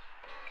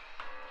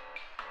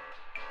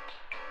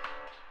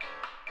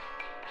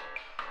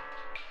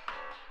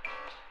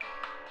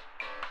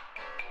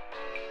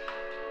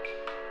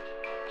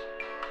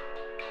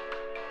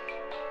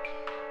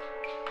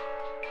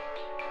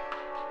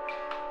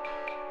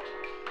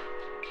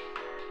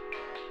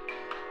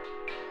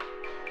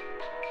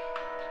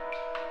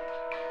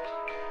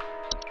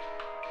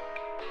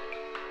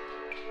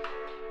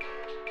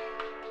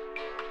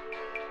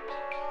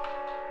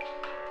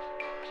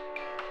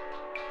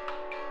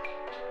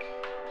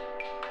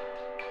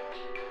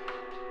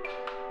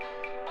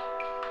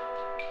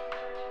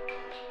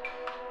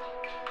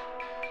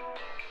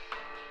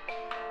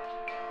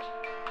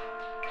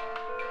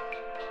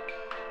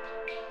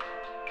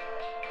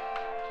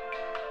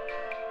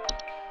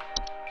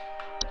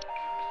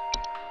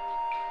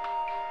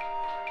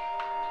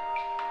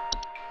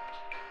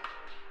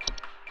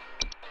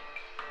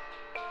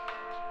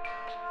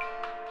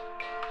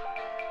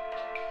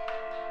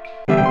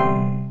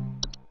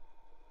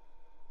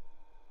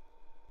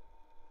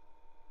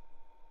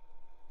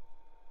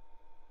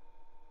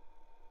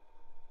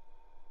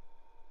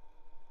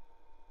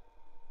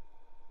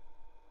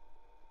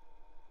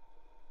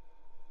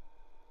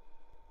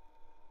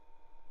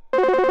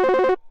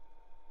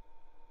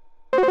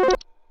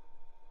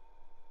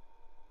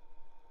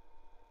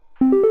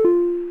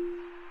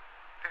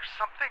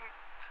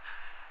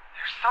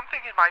 There's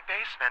something in my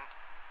basement.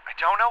 I I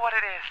don't know what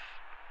it is.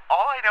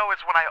 All I know is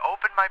when I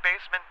open my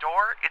basement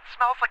door, it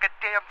smells like a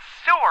damn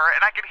sewer,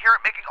 and I can hear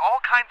it making all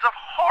kinds of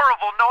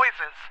horrible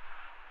noises.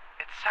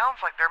 It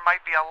sounds like there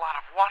might be a lot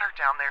of water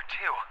down there,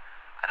 too.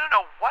 I don't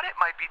know what it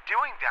might be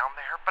doing down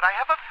there, but I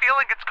have a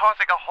feeling it's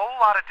causing a whole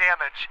lot of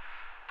damage.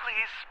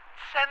 Please,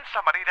 send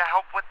somebody to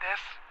help with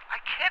this. I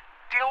can't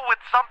deal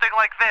with something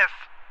like this.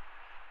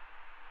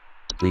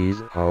 Please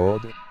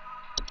hold.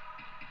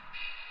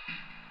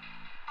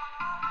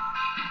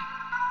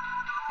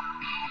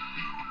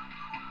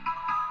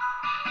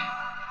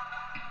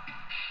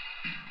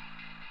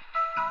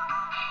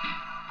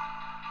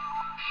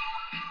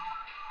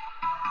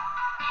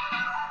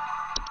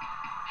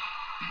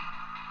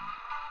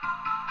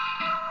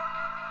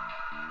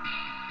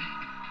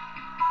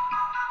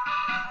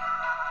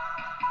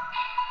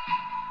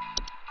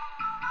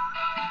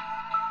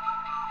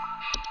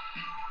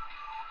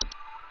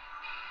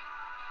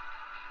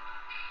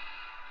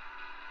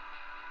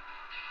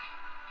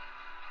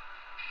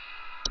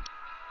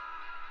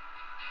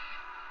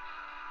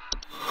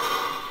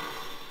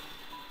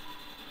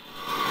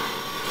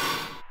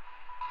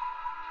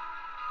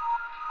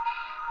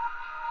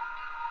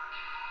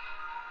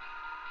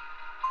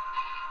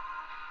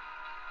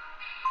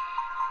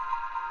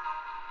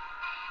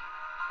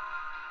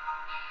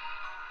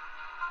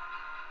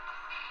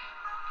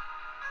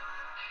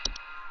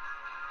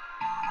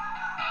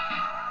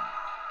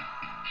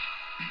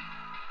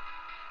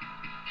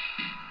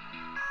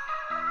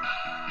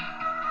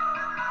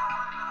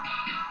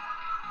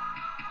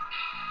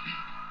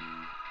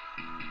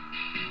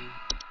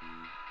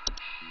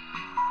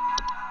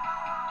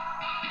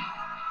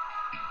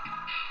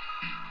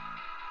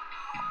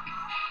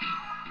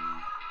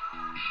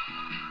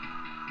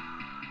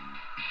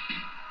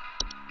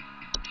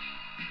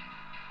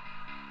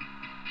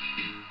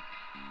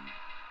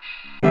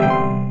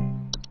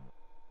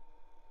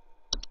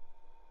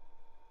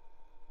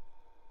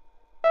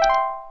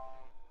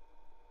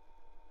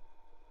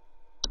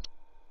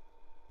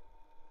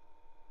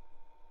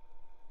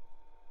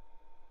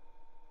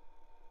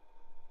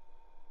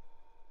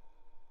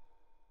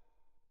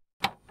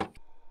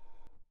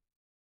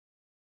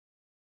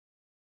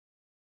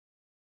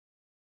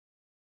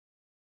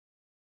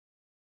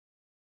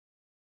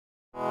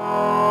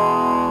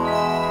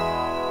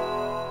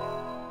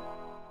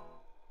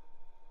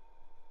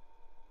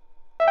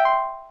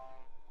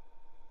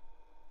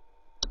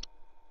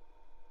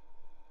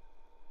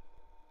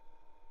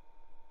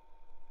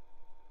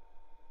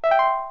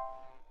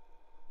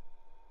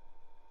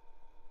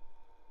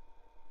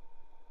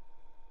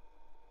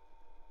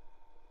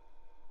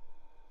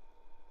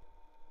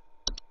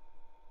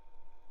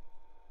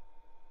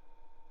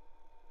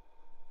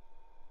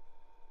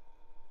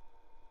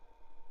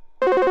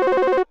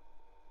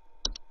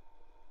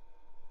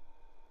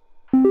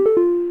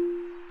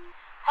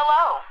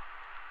 Hello.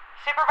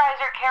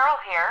 Supervisor Carroll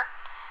here.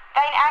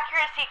 Thine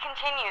accuracy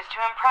continues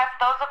to impress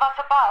those of us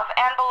above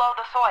and below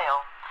the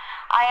soil.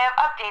 I have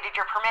updated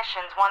your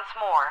permissions once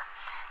more.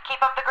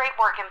 Keep up the great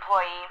work,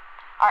 employee.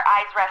 Our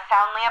eyes rest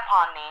soundly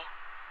upon thee.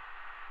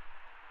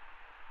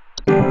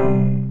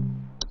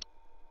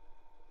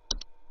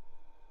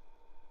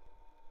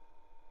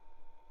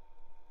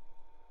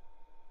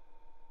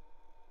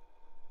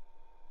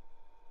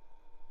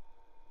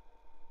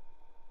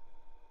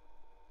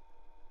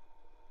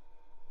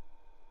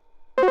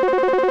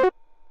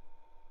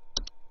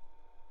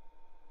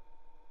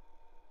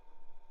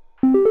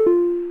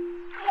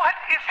 What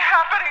is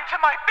happening to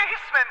my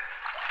basement?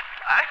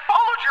 I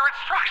followed your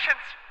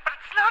instructions, but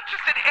it's not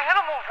just an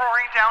animal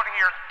roaring down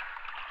here.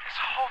 This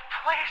whole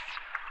place,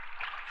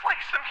 it's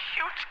like some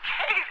huge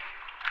cave.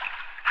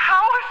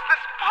 How is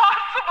this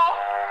possible?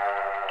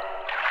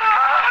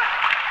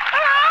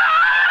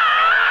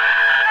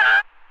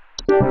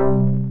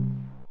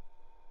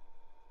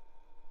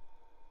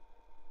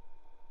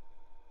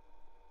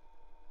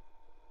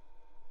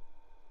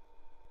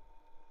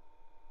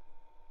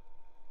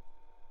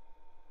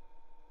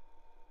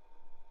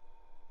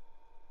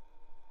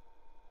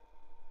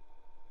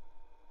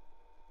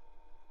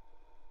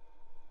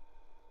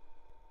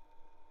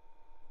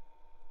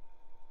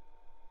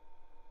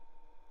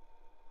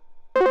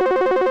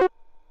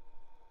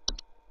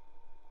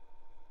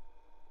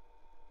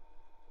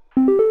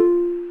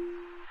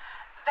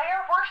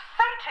 There were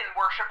Satan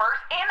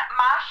worshippers in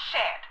my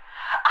shed.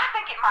 I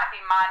think it might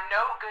be my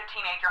no-good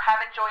teenager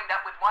having joined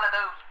up with one of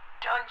those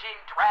dungeon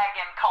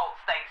dragon cults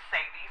they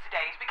say these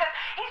days, because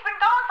he's been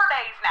gone for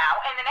days now,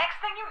 and the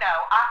next thing you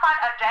know, I find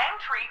a dang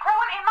tree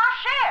growing in my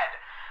shed.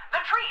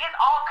 The tree is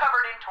all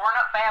covered in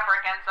torn-up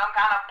fabric and some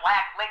kind of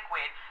black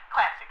liquid.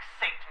 Classic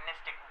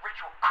satanistic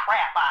ritual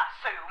crap, I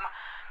assume.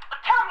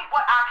 Tell me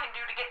what I can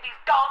do to get these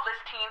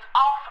godless teens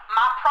off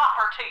my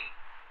property.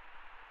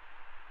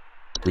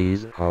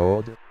 Please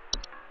hold.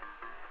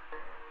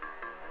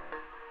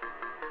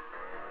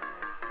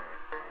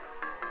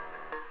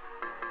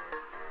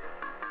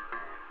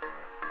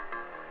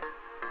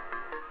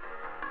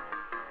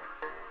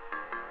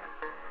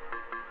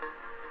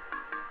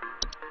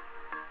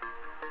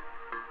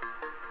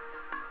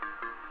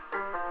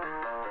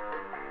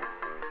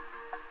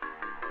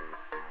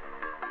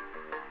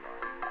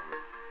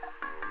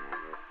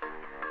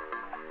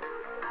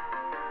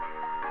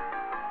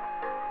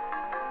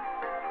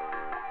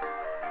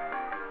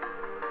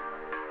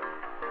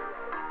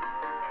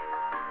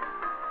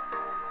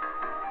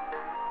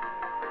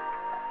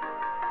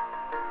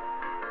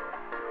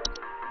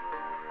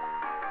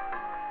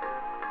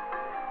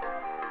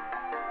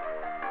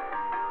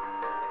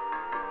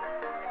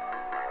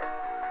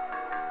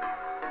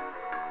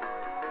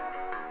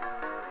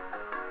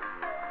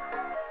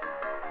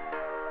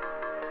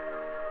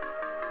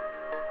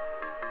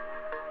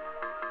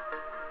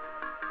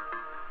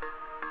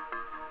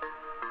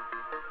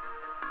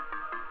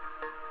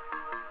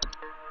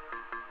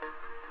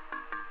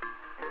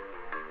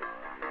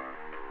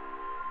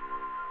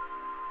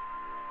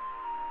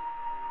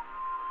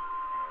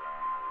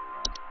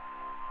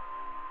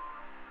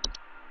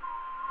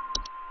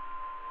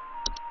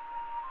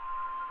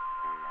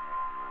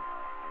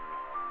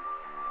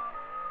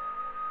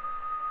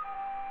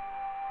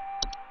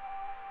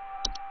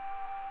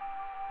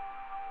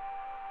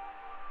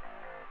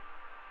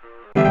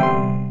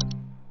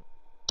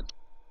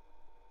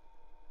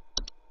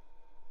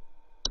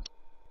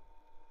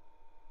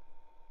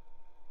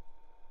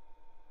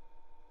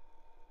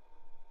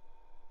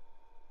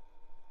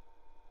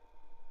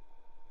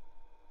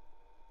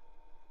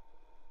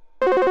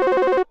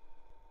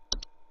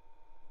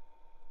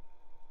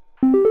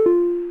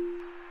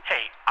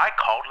 I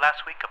called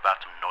last week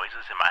about some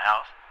noises in my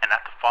house, and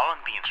after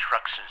following the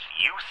instructions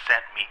you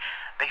sent me,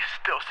 they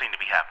still seem to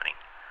be happening.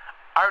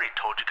 I already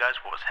told you guys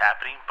what was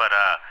happening, but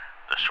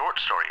the short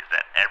story is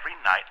that every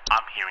night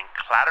I'm hearing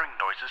clattering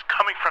noises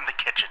coming from the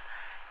kitchen.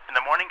 In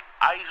the morning,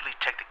 I usually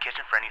check the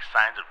kitchen for any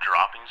signs of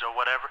droppings or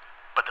whatever,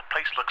 but the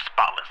place looks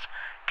spotless.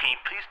 Can you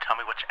please tell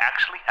me what's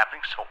actually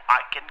happening so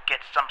I can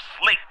get some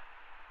sleep?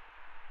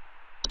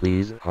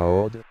 Please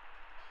hold.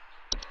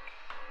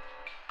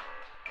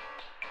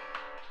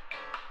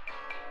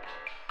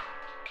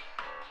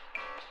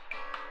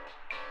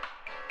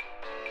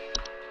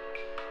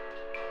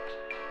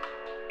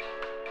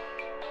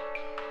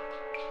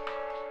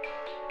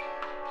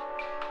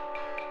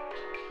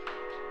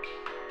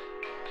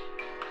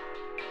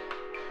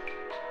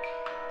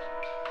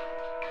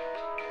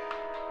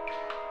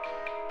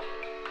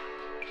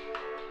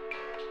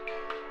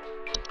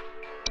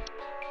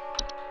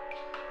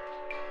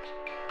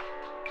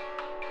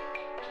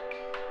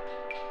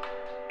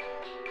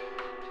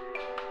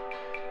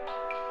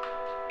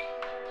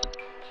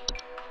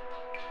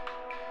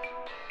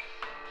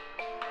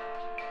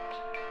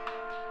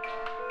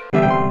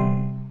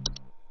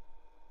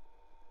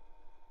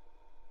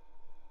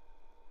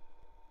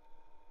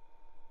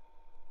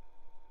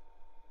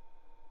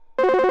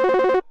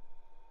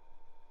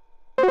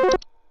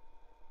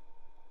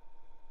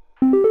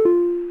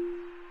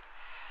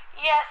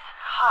 Yes,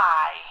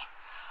 hi.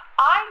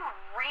 I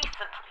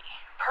recently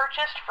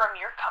purchased from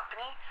your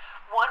company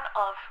one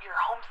of your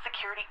home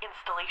security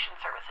installation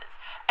services,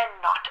 and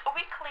not a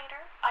week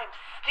later, I'm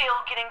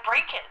still getting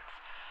break-ins.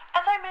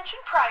 As I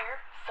mentioned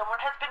prior,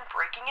 someone has been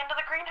breaking into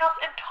the greenhouse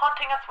and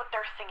taunting us with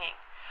their singing.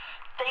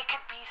 They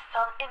could be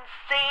some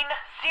insane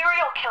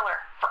serial killer,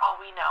 for all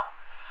we know.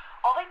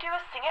 All they do is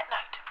sing at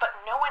night, but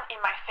no one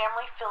in my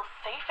family feels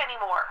safe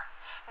anymore.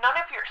 None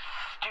of your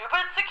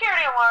stupid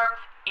security alarms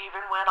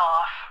even went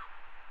off.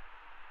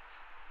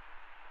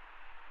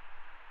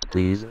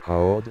 Please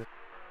hold.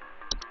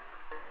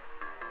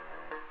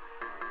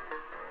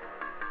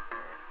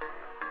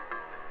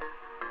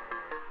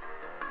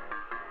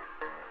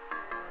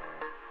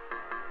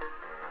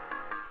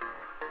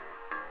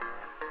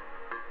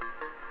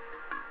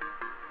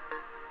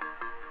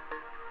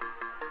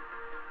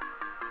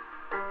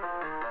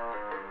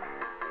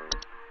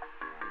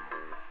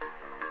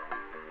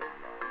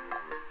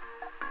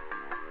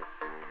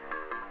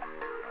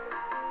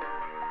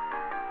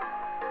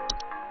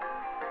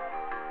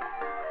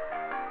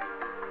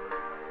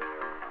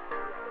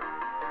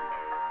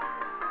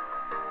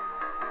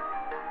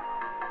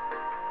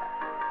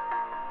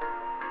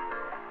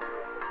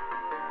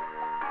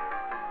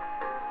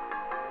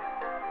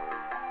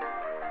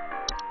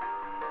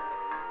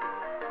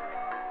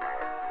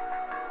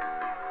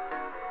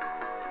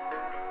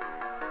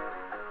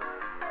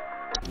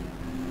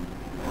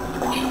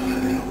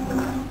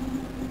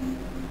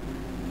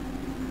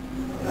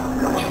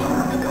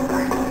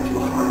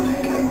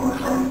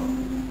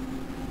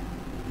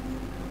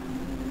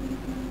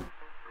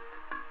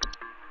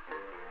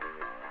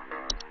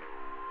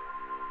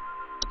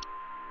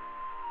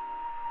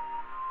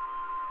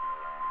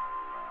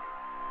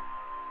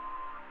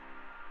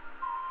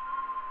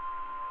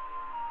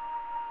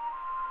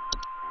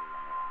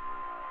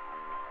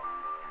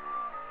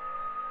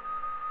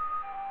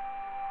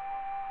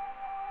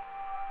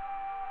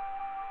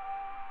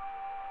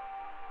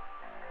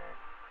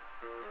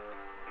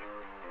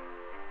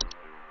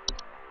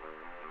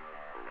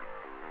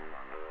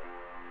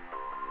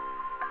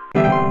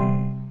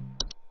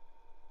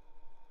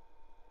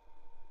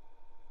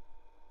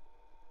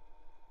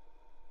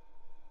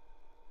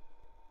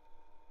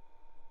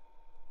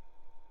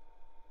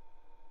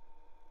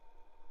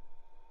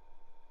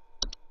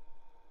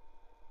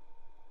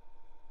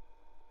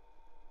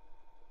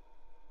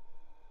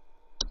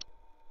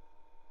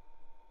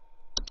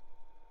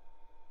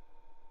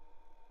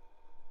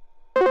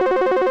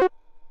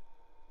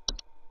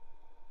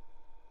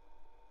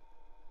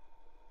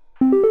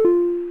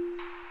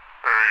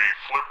 Hey,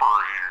 Flipper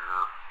here.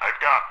 I've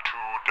got 2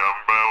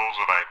 dumbbells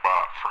that I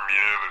bought from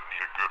you that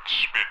need a good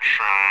spit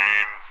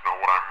shine. Know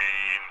what I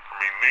mean? I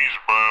mean, these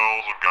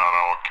bells have got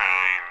all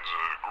kinds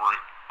of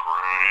grit,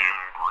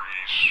 grime,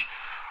 grease.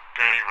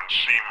 Can't even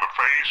see my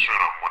face in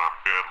them when I'm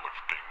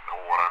deadlifting.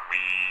 Know what I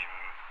mean?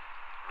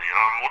 I mean,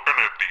 I'm looking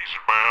at these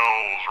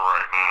bells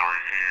right now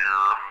here.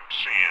 I'm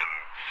seeing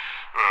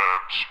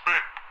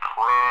spit,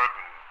 crud,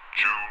 and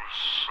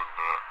juice, and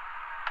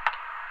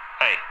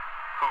Hey,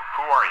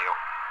 who are you?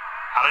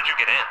 How did you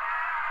get in?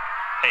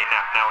 Hey,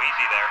 now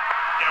easy there.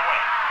 Get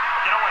away.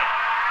 Get away.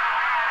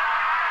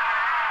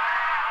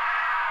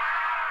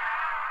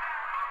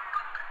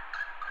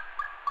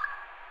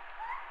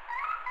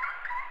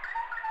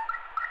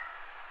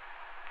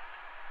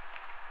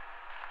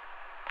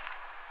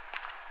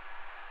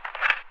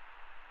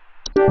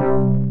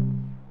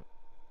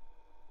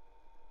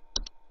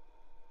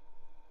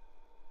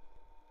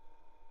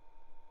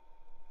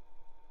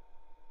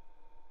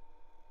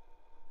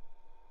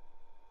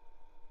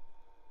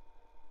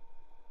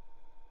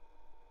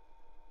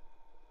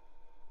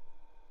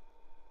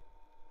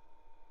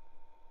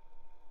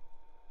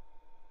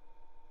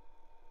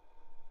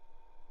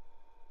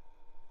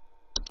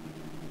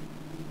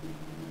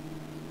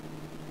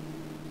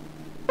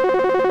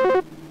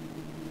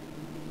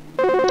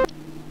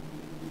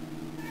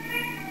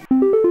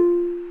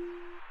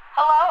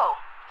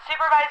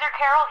 Supervisor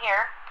Carol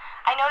here.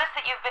 I noticed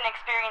that you've been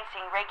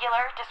experiencing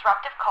regular,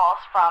 disruptive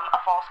calls from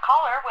a false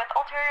caller with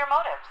ulterior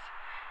motives.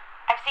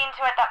 I've seen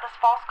to it that this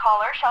false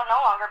caller shall no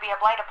longer be a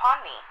blight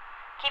upon me.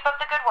 Keep up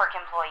the good work,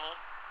 employee.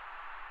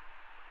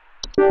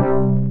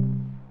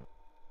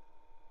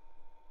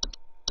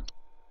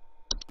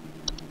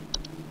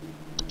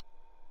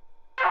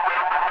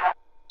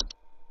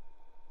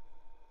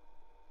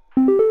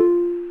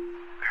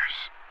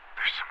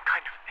 There's some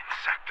kind of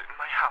insect in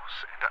my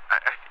house, and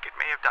I think it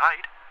may have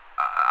died.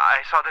 I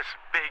saw this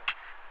big,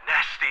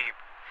 nasty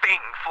thing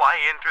fly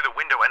in through the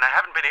window, and I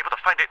haven't been able to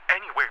find it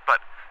anywhere,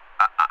 but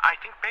I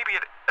think maybe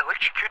it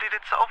electrocuted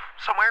itself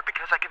somewhere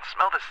because I can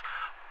smell this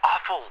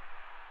awful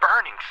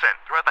burning scent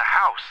throughout the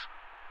house.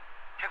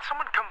 Can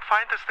someone come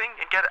find this thing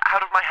and get it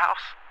out of my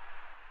house?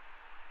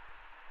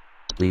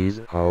 Please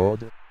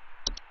hold.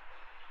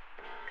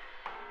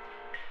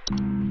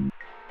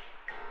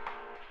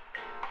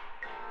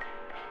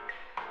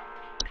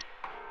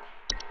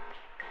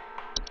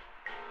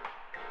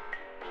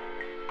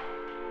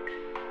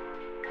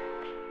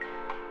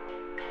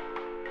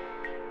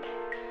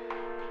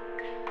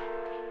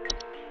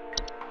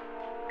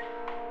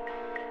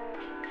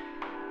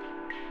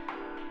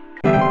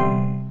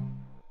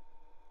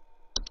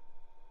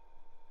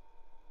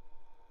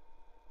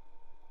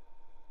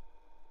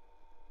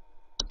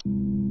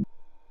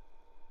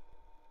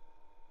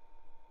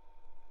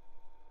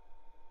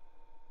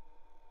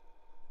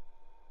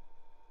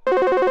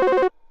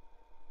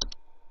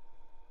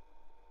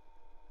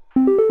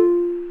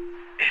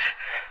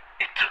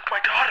 It took my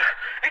daughter.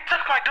 It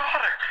took my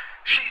daughter.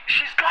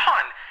 She's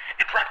gone.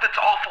 It wrapped its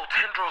awful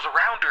tendrils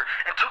around her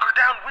and took her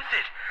down with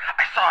it.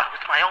 I saw it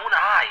with my own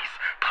eyes.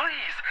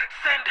 Please,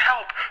 send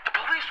help. The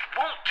police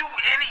won't do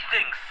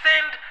anything.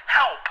 Send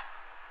help.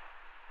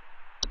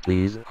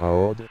 Please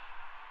hold.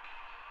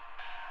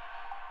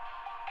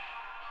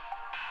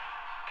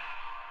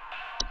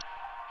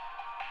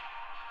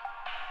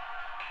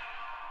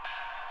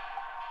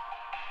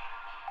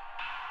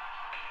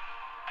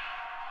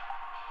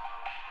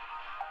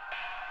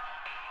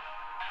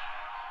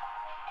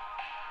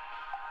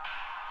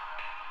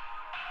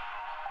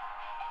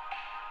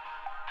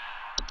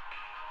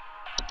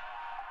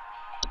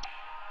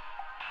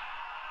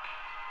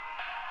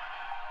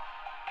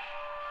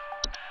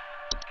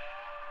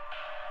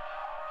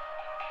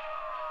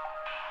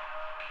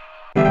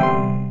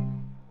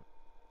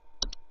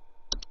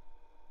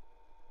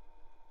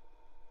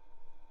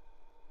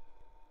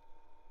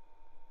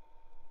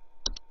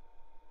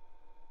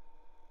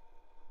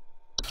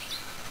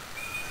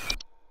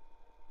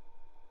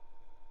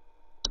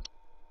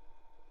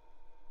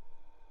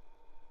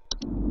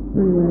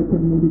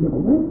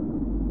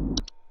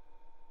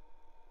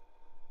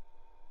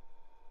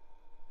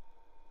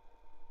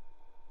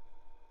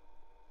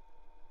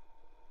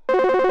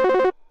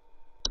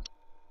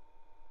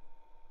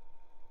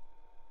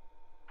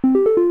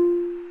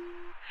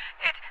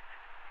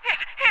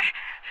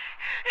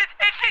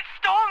 It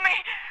stole me!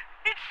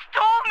 It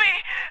stole me!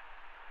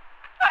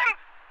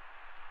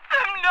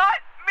 I'm not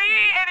me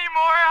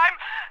anymore!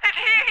 It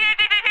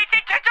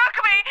took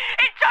me!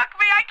 It took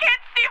me! I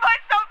can't see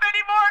myself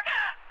anymore!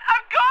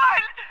 I'm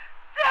gone!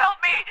 Help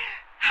me!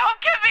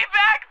 Help get me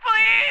back,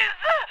 please!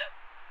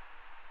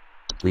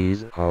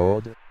 Please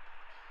hold.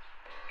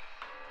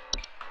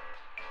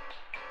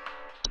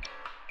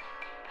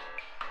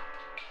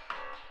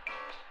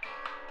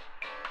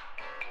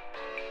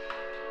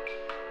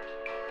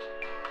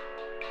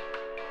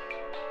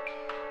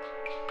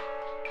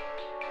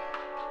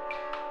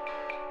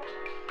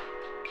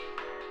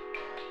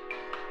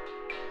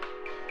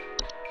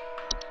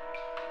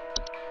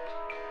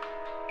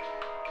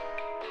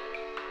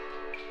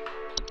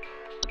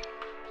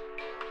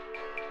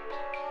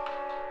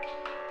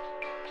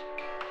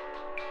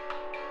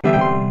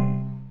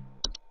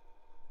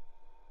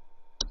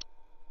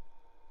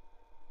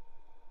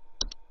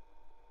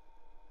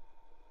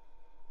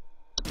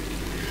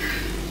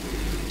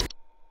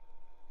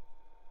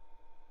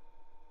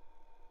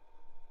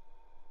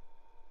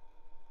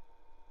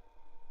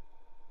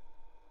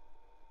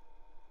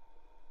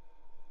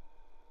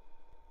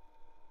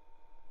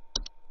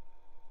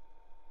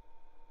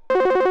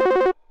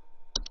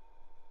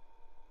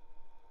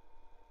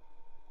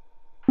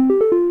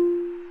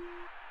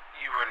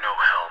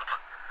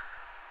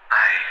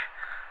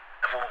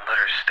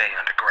 Stay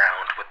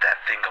underground with that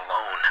thing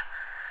alone.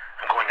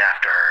 I'm going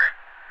after her.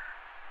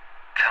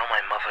 Tell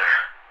my mother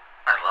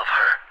I love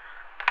her.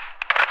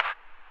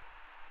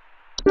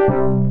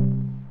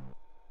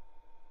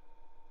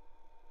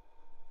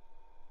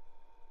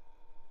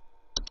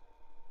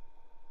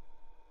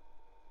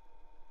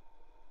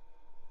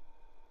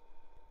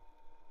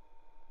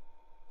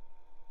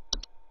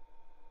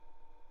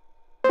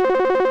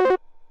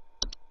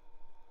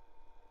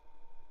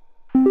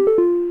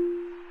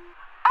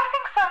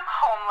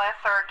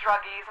 Or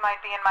druggies might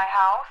be in my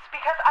house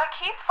because I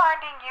keep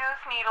finding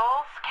used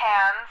needles,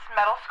 cans,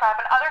 metal scrap,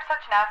 and other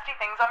such nasty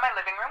things on my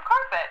living room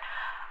carpet.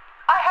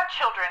 I have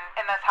children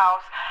in this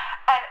house,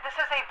 and this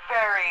is a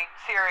very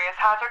serious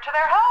hazard to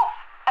their health.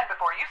 And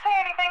before you say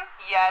anything,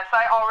 yes,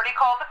 I already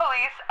called the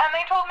police, and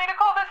they told me to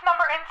call this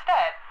number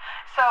instead.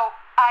 So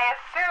I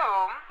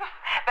assume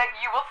that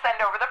you will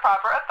send over the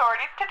proper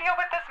authorities to deal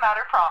with this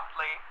matter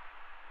promptly.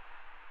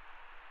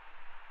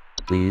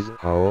 Please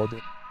hold.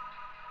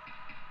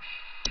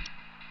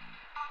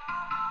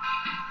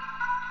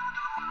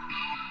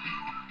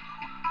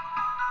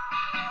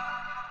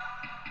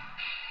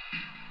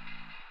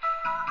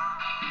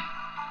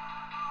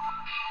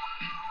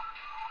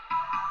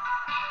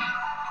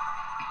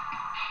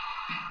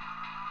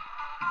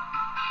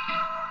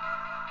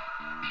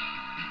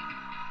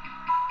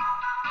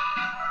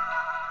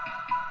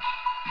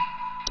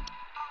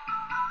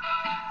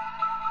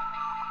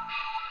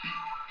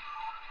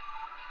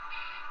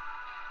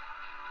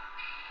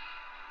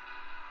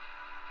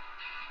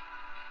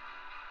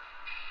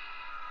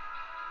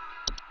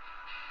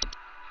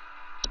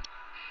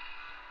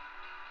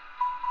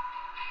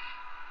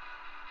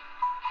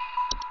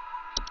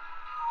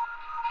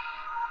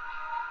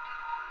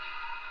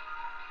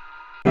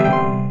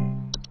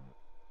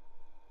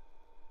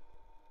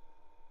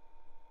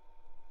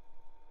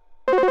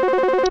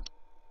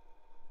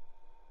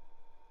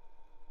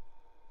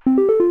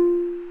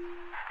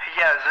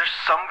 Yeah, is there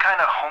some kind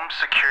of home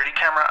security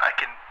camera I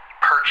can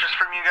purchase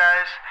from you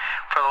guys?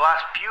 For the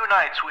last few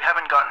nights, we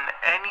haven't gotten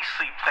any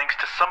sleep thanks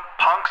to some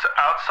punks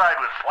outside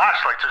with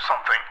flashlights or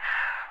something.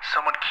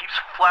 Someone keeps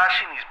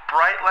flashing these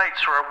bright lights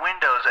through our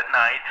windows at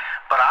night,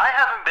 but I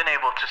haven't been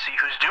able to see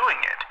who's doing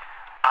it.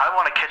 I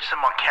want to catch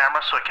them on camera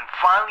so I can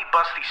finally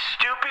bust these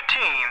stupid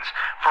teens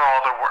for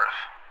all they're worth.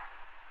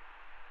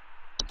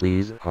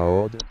 Please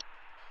hold.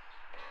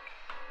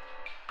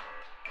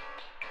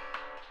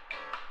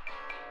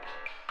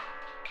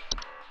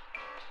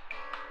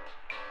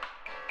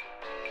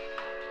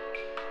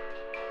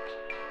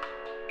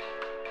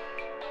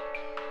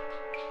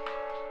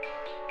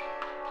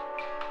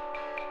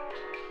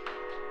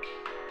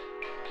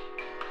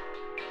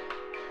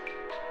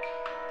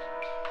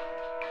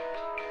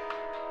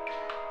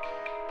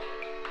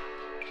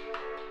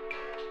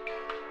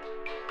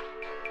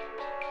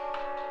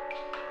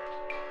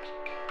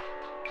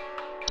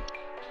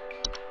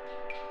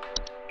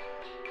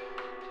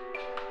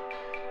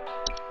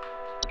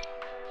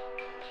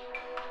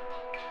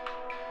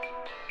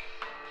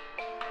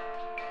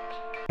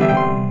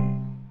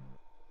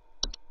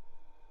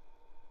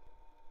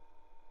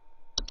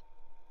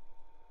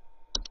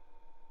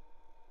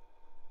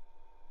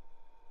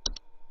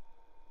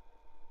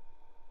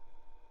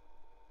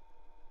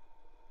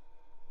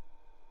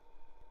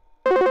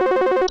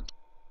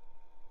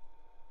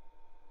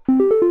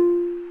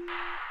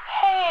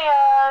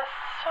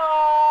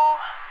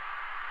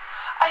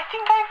 I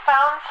think I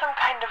found some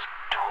kind of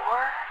door.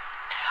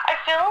 I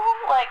feel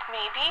like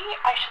maybe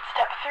I should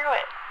step through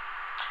it.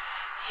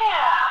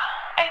 Yeah,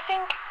 I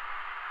think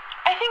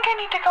I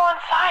need to go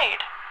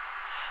inside.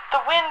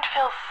 The wind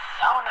feels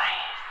so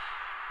nice.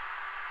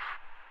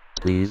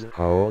 Please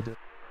hold.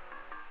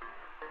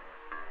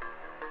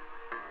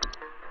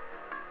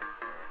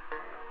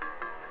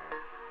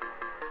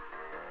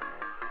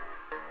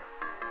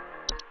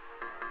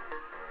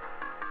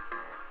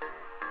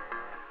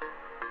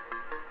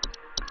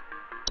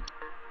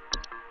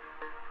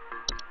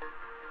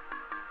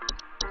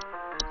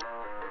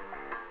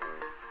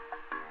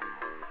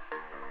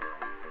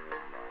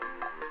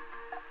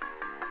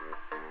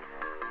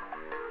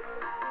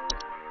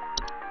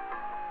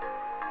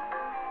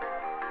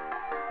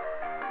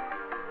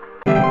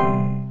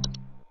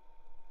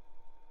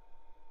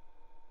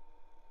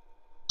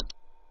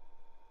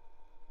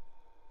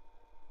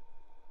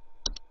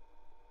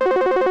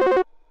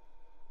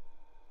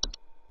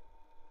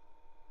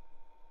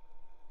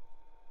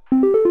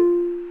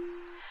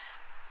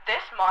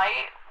 This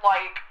might,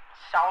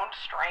 sound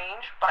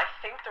strange, but I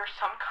think there's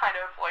some kind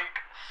of,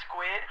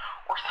 squid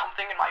or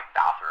something in my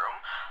bathroom.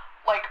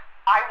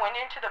 I went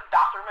into the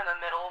bathroom in the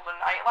middle of the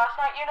night last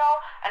night,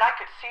 and I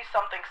could see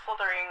something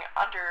slithering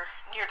under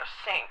near the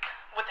sink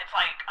with its,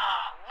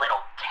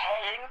 little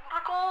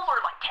tentacles or,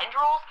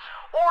 tendrils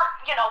or,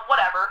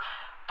 whatever.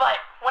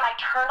 But when I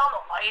turned on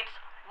the lights,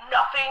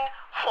 nothing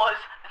was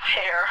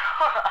there.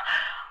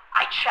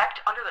 I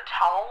checked under the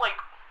towel,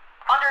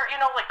 under,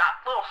 that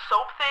little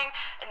soap thing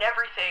and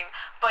everything,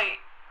 but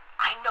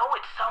I know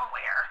it's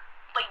somewhere.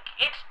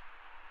 It's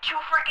too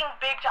freaking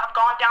big to have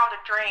gone down the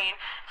drain.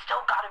 It's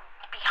still gotta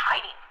be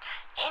hiding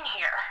in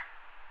here.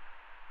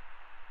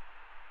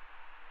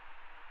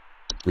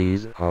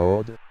 Please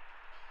hold.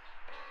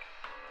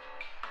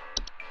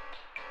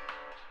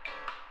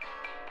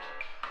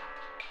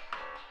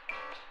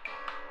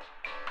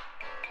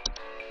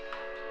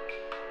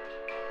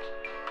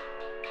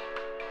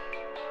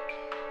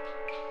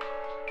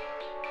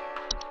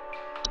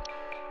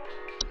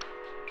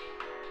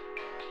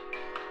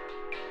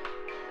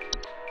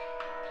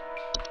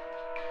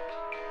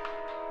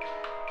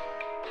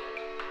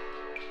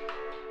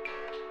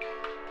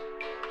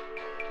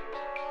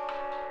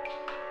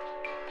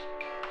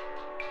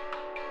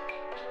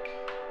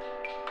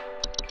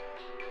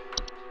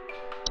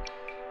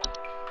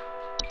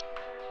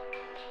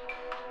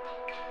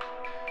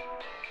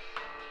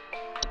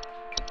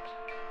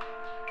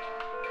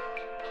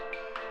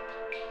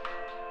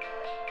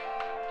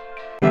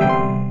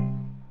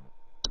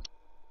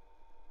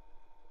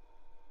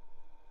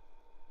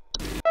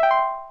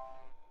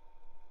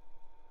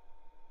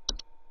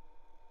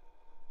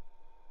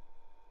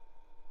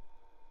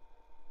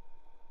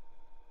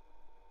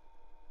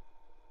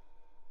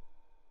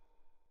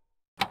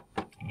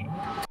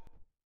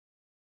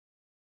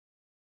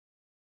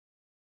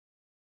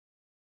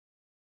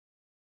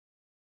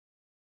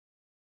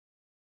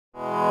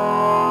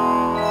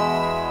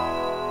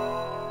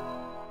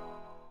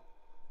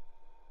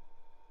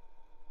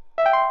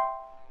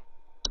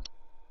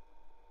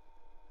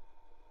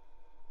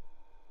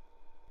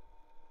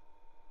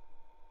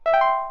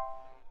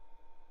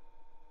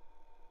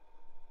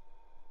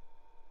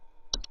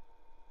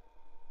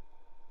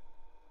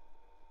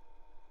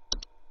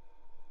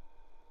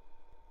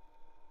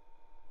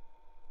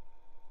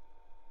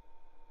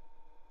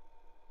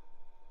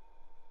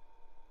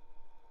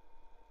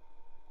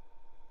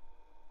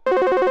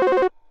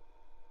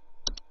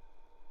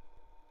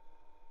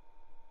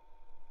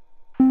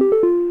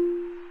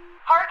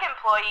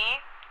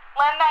 employee.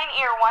 Lend thine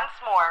ear once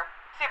more.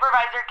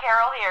 Supervisor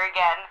Carol here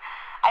again.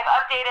 I've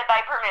updated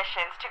thy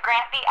permissions to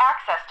grant thee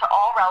access to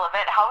all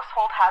relevant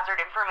household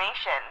hazard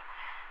information.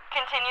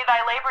 Continue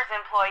thy labors,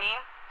 employee.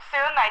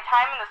 Soon thy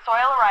time in the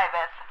soil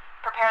arriveth.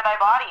 Prepare thy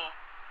body.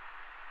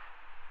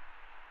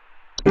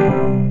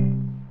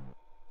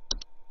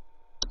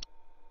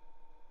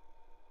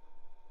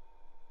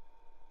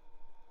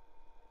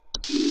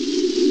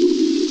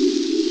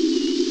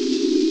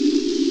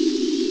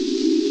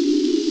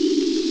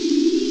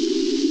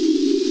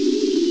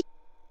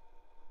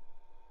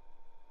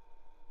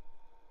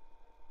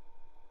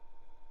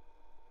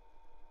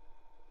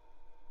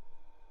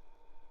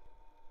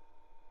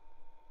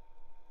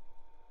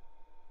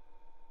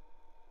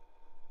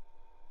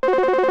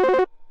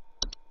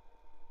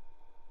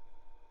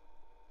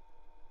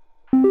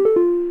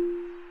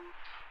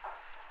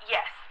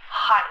 Yes,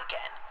 hi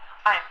again.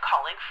 I am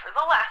calling for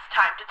the last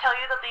time to tell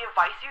you that the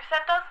advice you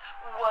sent us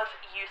was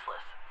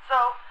useless. So,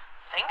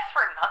 thanks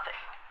for nothing.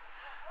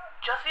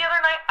 Just the other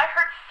night, I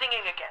heard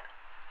singing again.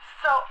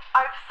 So,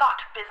 I've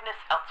sought business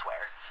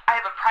elsewhere. I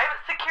have a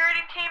private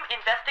security team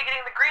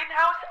investigating the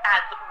greenhouse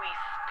as we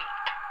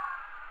speak.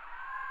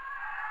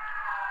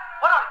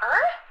 What on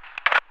earth?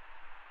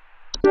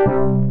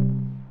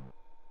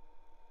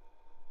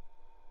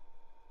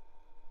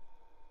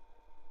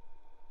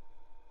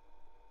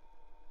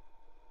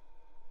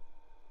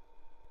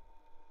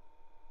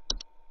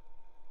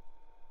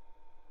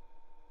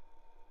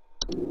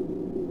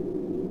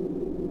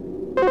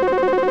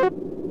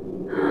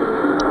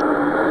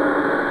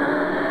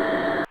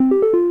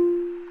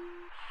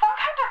 Some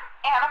kind of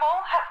animal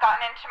has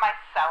gotten into my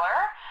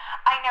cellar.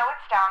 I know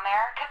it's down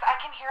there because I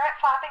can hear it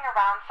flapping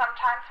around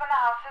sometimes when the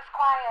house is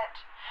quiet.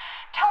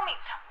 Tell me,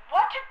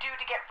 what to do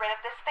to get rid of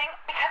this thing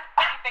because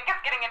I think it's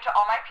getting into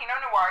all my Pinot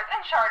Noirs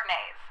and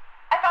Chardonnays.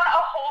 I found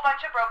a whole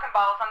bunch of broken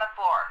bottles on the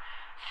floor.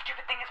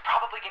 Stupid thing is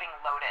probably getting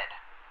loaded.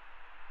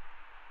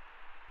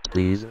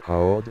 Please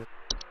hold.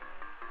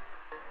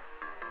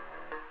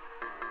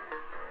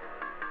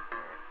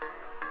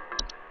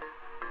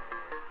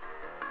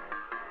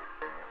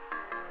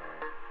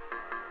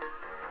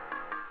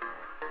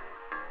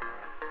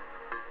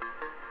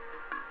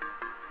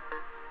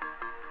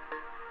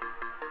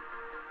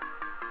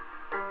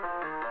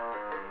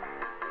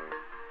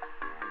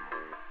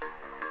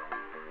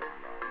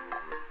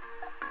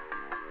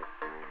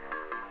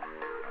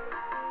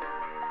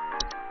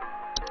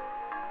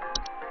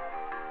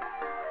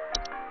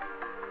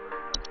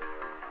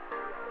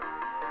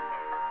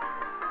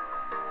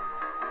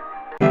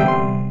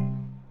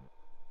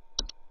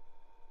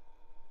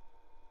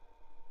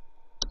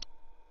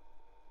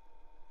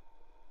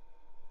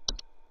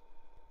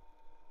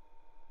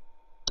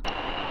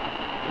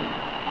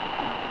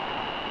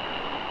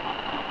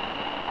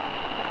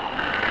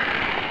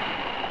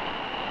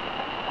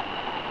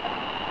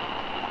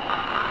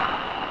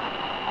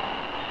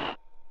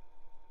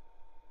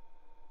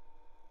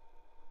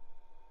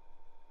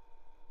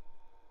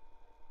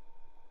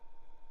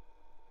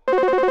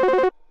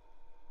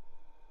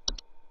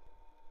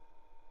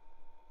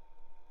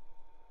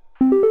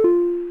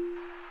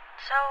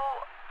 So,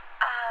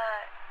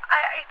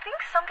 I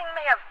think something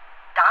may have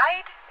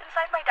died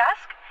inside my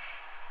desk.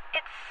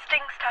 It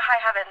stinks to high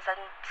heavens, and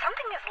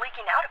something is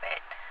leaking out of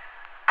it.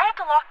 I have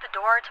to lock the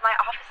door to my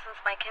office since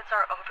my kids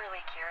are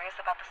overly curious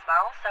about the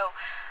smell, so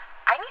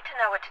I need to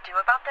know what to do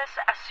about this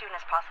as soon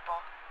as possible.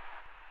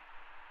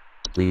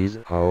 Please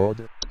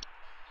hold.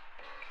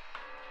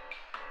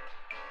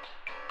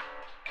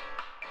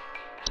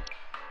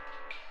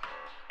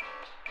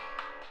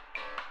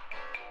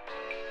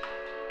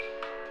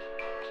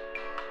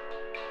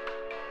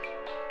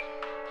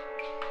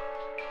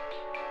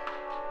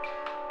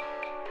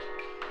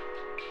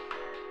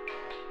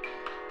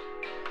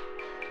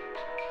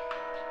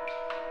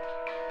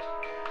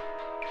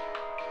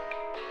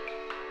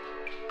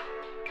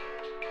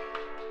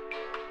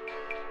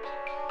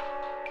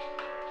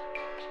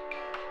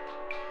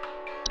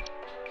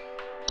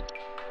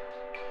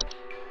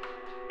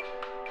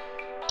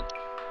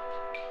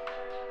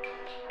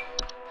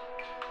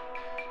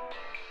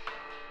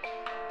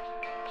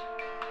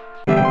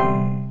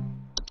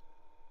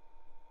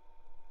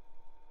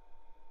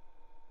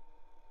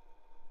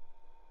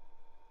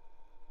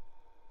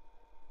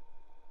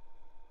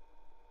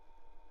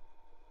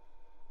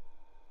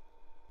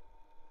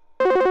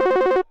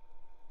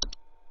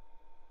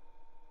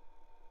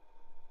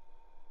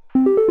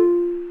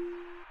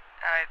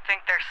 I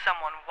think there's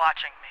someone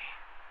watching me.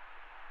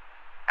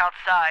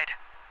 Outside,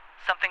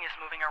 something is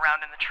moving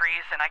around in the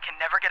trees, and I can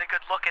never get a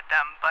good look at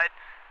them, but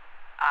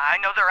I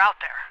know they're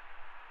out there.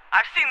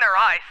 I've seen their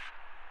eyes.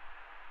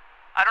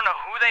 I don't know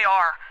who they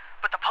are,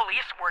 but the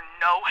police were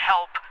no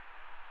help.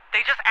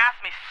 They just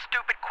asked me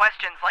stupid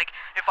questions like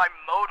if I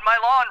mowed my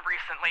lawn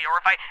recently or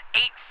if I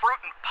ate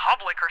fruit in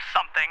public or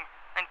something,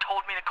 and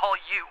told me to call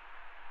you,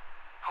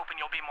 hoping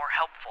you'll be more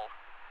helpful.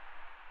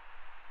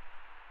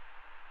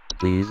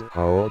 Please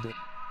hold.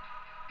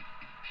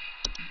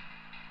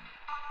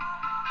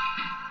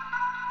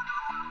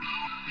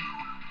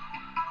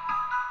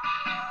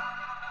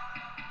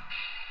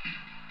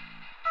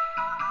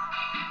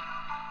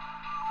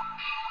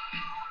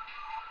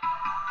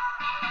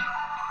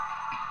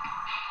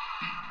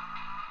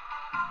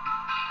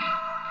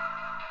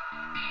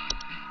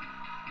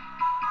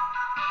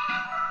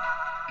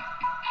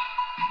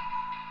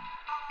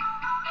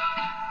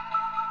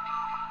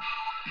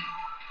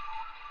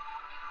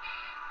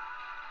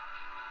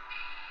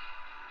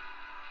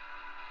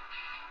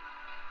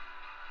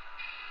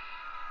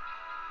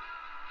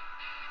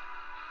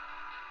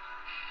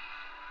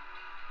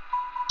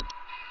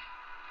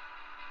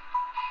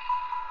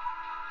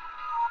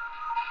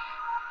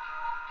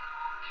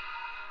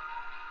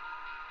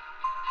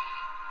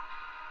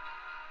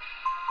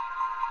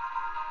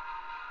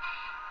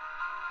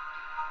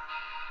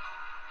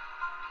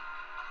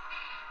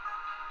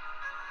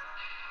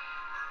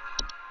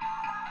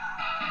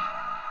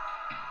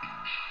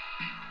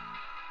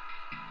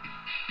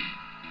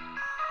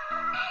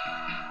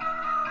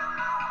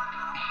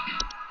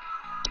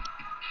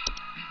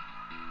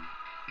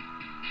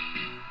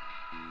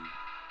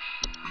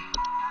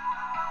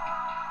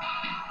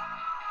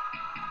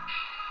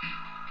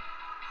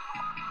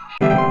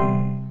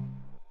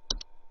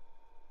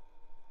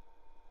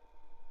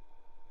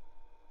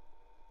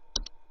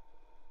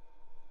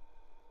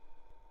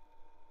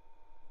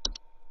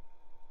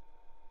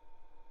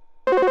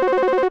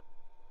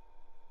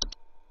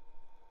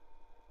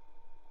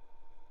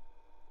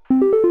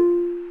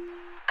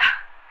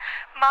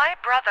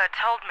 brother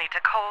told me to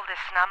call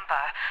this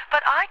number,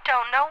 but I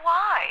don't know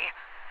why.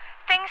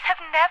 Things have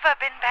never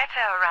been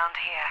better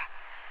around here.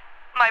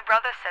 My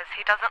brother says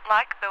he doesn't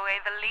like the way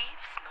the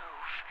leaves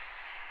move,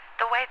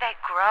 the way they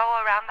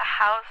grow around the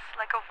house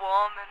like a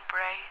warm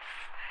embrace.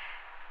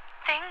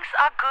 Things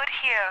are good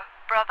here,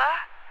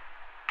 brother.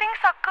 Things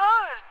are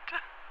good.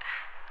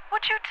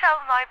 Would you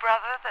tell my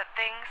brother that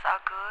things are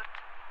good?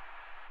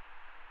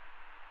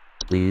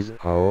 Please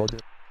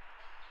hold.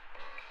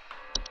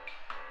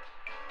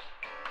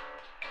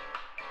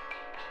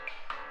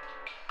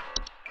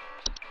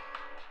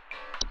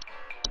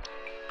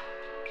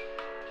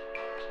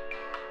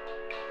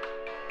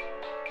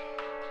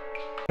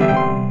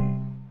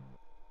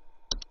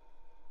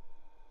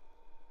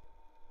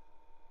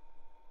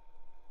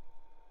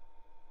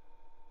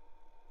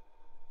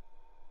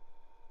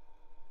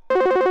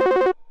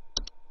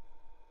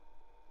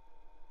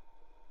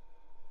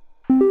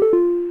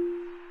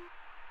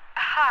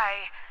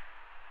 Hi.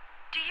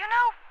 Do you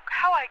know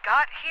how I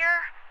got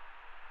here?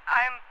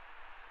 I'm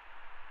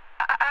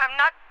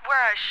not where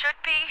I should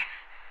be.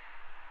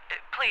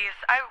 Please,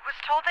 I was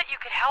told that you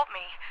could help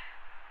me.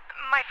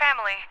 My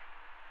family.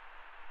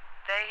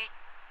 They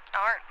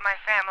aren't my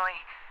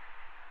family.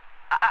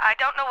 I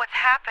don't know what's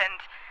happened.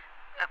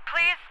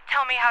 Please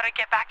tell me how to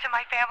get back to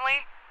my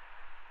family.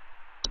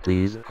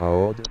 Please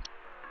hold.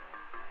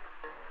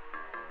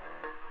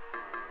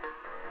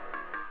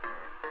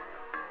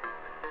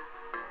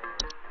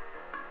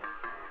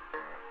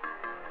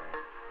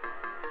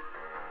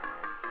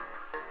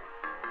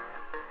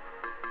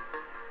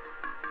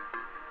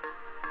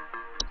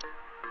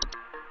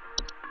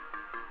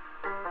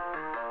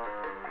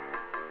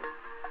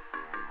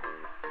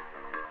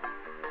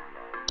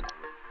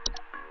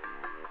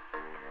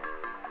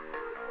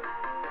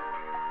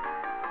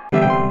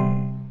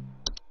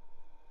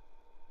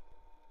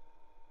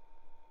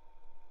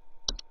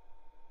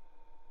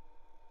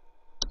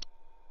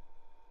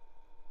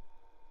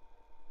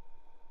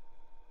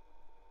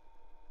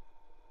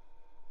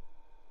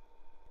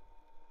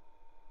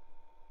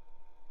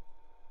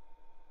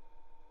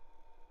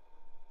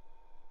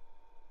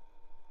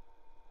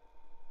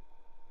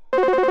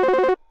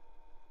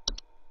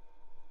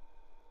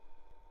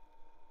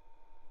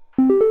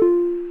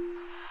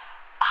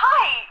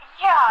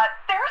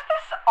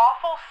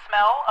 Awful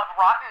smell of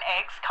rotten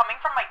eggs coming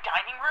from my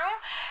dining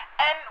room,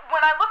 and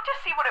when I looked to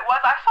see what it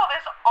was, I saw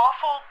this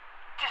awful,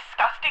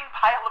 disgusting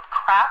pile of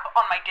crap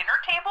on my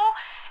dinner table.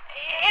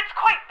 It's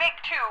quite big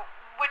too,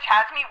 which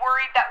has me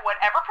worried that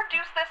whatever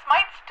produced this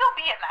might still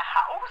be in the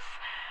house,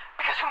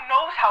 because who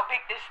knows how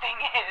big this thing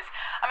is.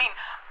 I mean,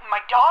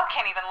 my dog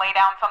can't even lay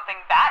down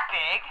something that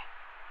big.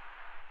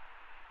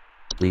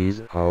 Please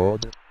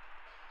hold.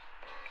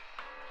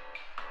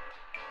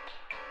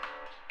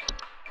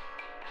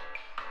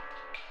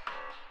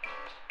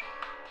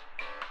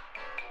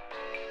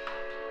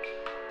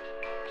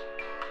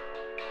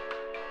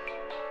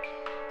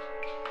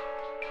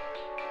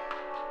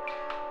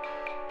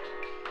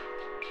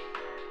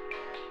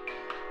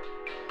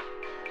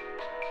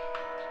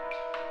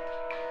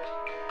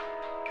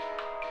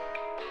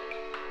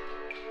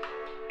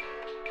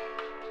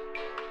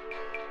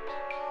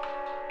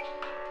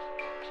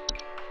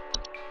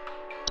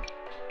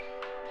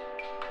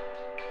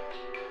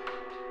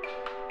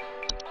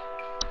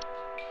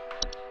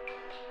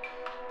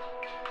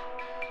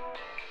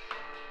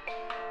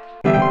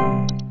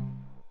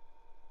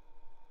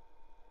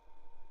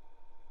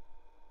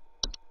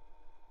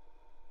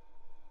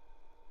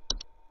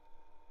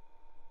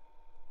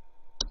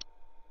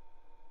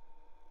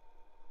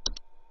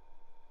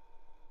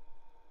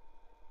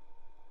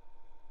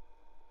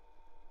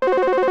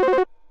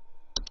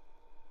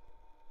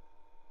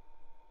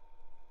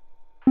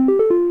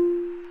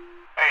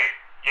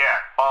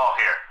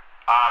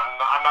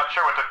 I'm not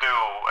sure what to do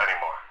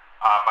anymore.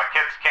 My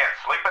kids can't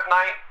sleep at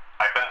night.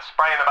 I've been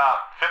spraying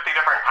about 50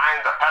 different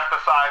kinds of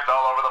pesticides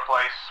all over the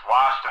place,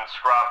 washed and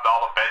scrubbed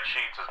all the bed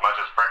sheets as much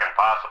as frickin'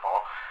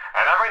 possible,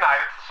 and every night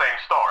it's the same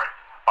story.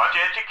 Bunch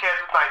of itchy kids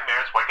with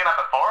nightmares waking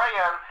up at 4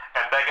 a.m.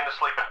 and begging to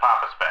sleep in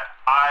Papa's bed.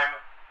 I'm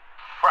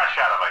fresh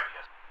out of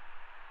ideas.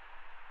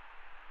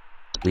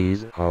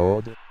 Please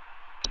hold.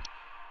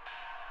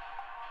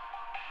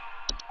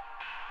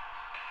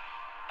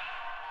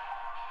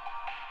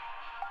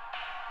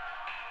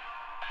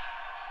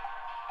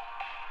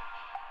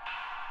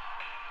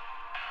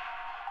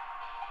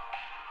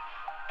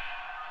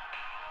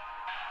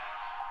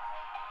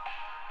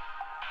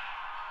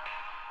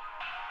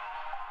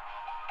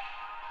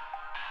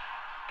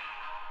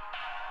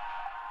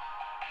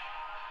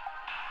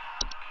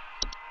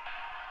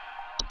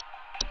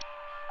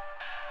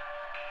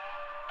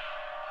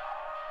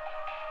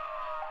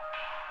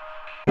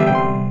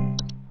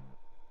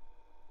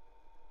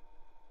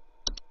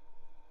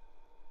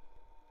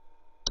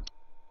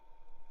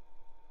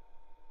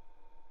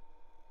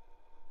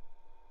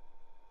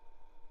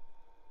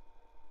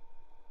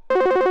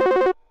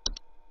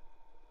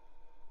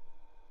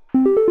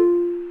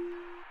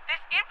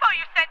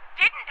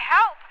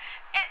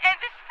 And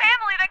this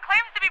family that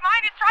claims to be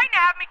mine is trying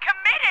to have me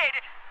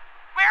committed.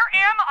 Where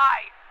am I?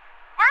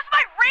 Where's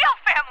my real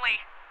family?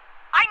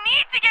 I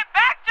need to get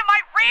back to my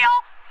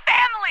real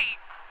family!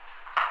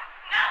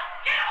 No!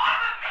 Get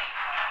off of me!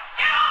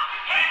 Get off!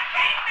 You can't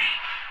take me!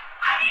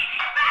 I need to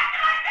get back to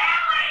my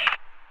family!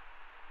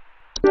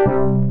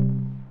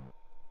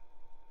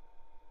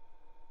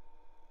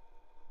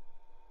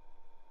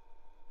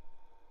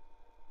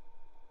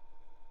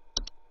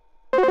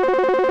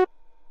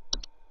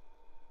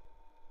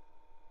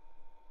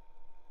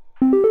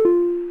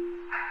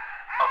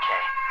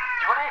 Okay,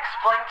 you want to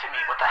explain to me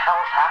what the hell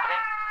is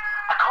happening?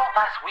 I called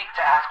last week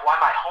to ask why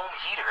my home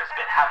heater has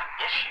been having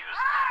issues,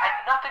 and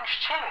nothing's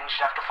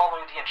changed after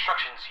following the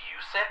instructions you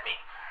sent me.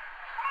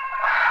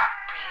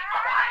 Be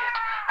quiet.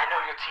 I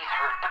know your teeth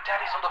hurt, but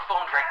Daddy's on the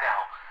phone right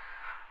now.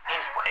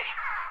 Anyway,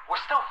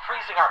 we're still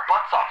freezing our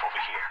butts off over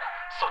here,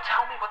 so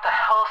tell me what the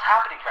hell is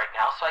happening right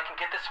now so I can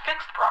get this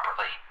fixed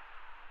properly.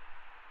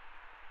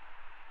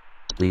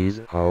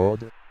 Please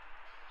hold.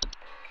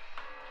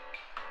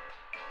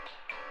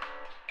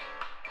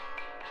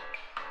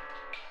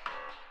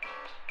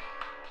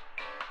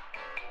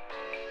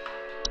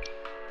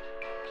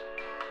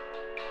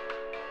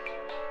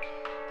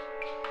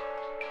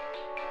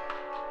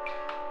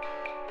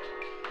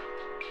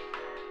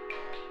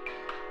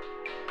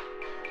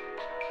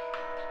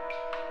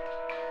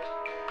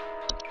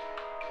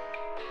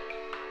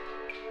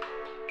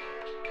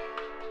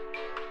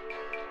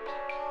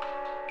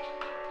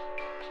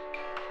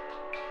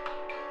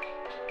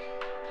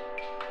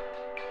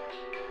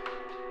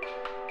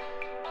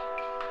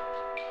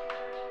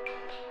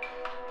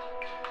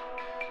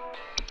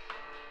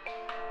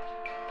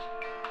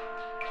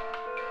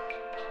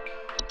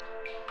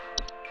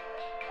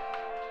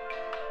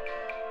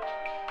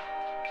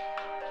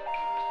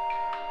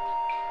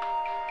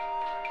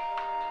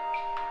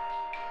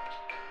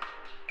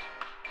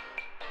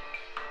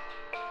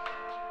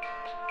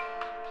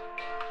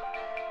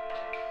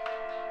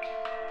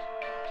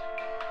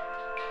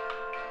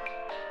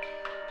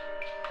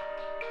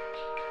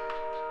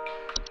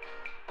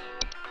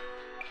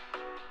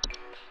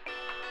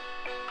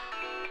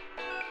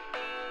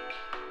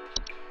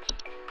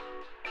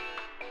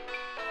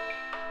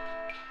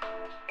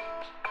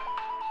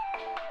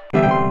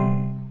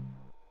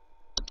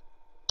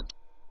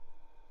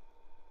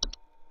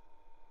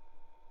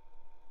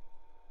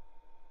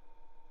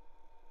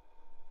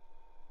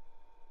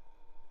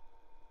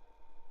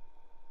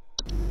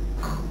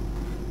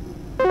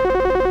 I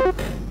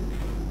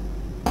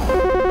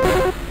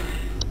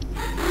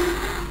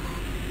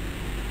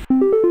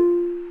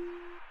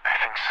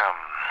think some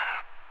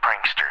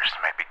pranksters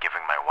might be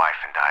giving my wife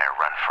and I a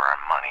run for our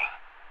money.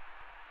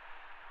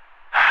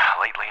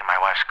 Lately, my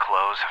wife's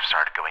clothes have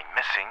started going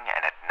missing,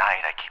 and at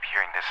night I keep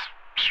hearing this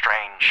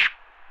strange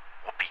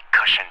whoopee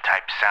cushion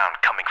type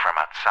sound coming from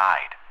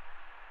outside.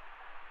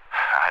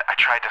 I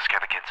tried to scare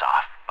the kids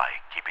off by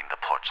keeping the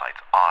porch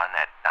lights on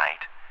at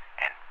night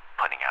and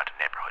putting out a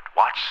neighborhood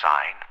watch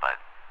sign, but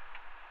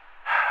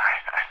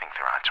I think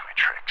they're onto my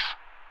tricks.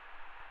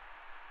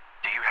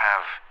 Do you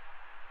have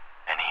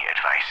any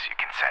advice you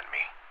can send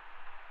me?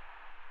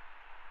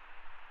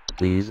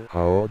 Please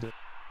hold.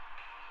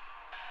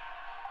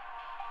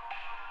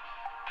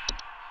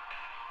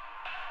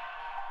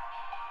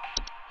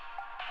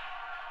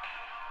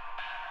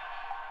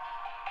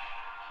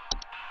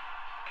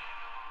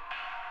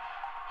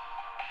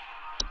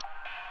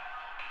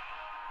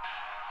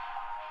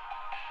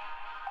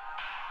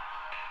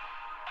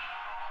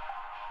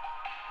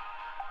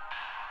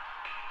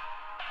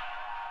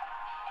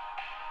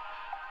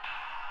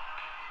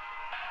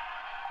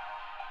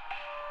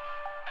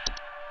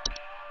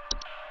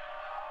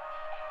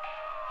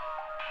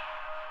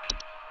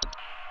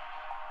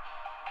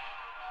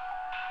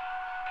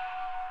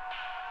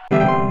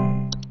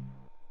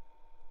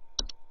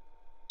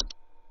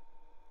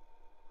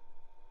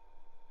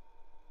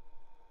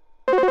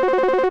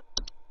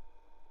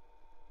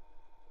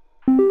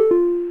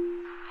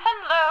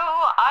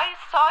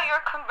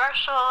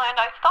 Commercial, and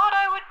I thought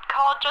I would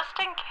call just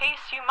in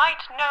case you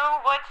might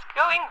know what's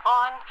going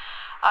on.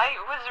 I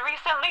was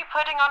recently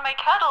putting on my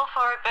kettle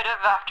for a bit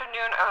of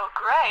afternoon Earl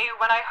Grey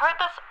when I heard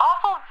this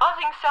awful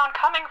buzzing sound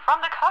coming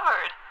from the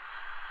cupboard.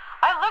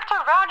 I looked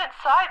around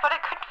inside, but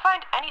I couldn't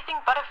find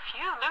anything but a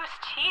few loose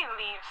tea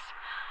leaves.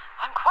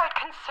 I'm quite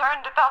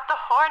concerned about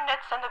the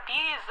hornets and the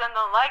bees and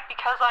the like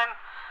because I'm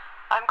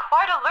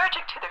quite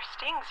allergic to their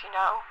stings, you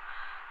know.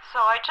 So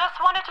I just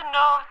wanted to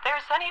know if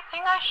there's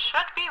anything I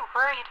should be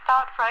worried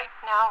about right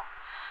now.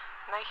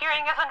 My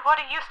hearing isn't what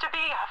it used to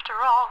be, after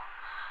all.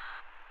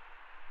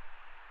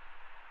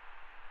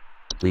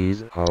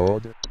 Please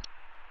hold.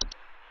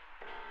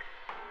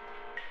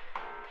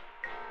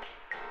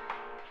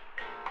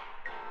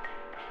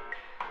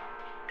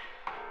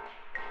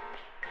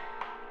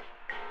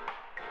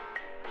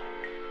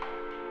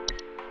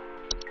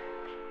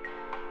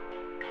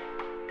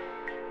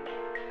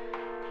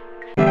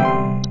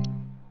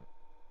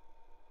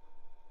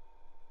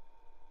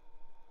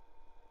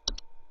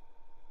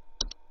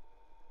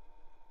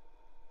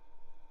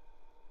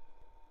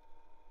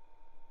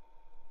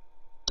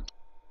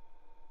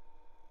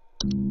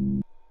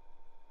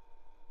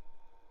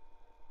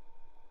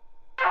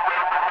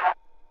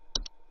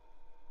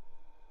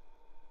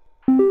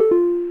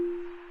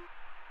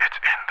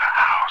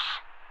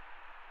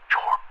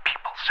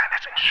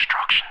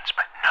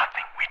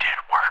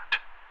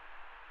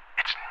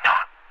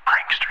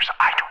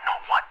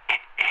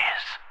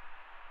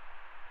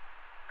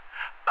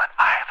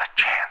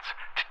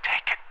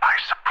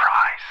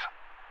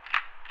 Thanks.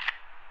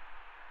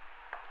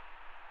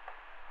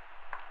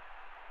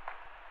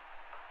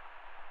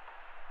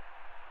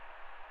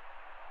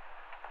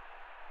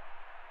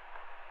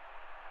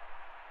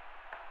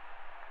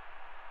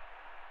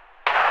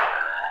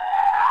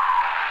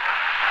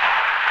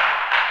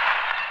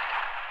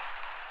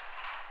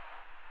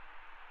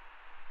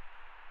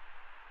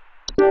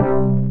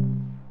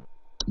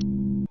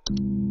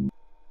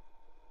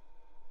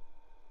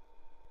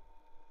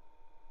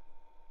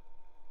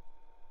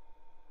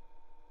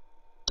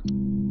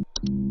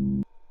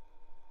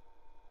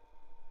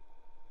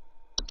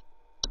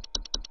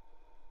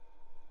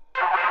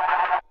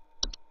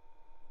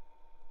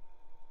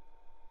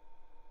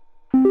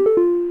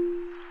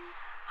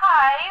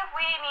 Hi,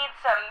 we need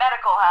some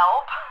medical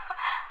help.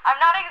 I'm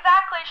not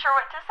exactly sure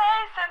what to say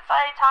since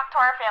I talked to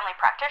our family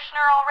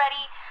practitioner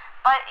already,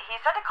 but he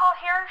said to call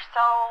here,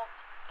 so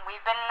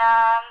we've been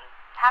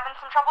having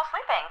some trouble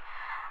sleeping.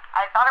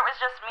 I thought it was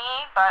just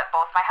me, but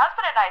both my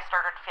husband and I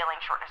started feeling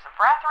shortness of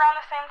breath around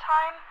the same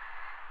time.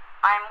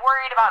 I'm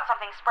worried about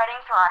something spreading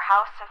through our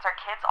house since our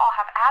kids all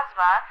have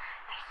asthma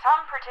and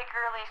some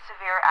particularly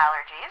severe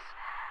allergies.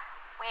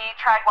 We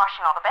tried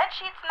washing all the bed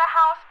sheets in the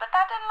house, but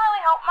that didn't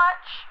really help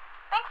much.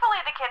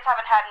 Thankfully, the kids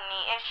haven't had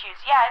any issues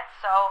yet,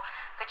 so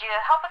could you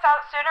help us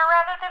out sooner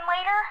rather than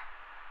later?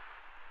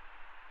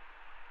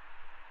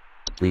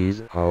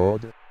 Please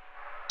hold.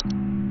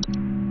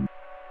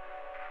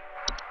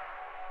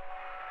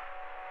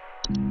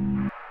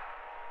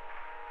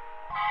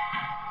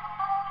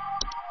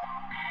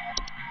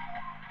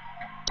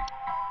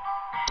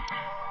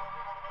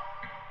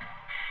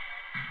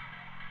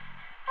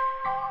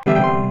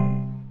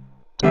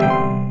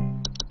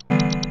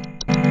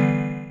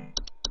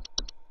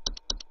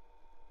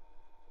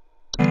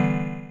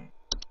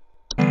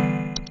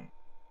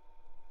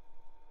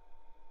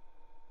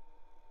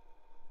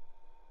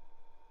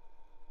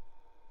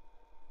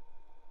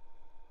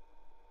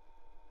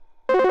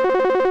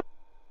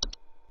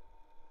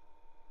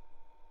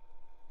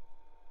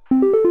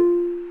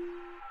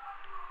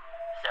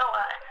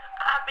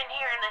 I've been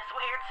hearing this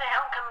weird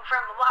sound coming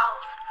from the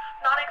walls.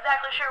 Not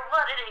exactly sure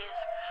what it is,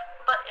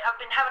 but I've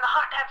been having a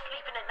hard time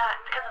sleeping at night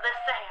because of this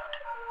sound.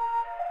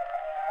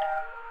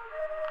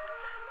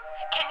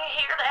 Can you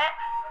hear that?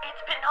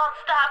 It's been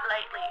non-stop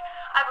lately.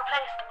 I've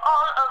replaced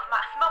all of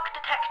my smoke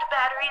detector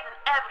batteries and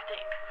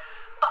everything,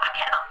 but I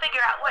cannot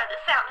figure out where the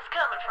sound is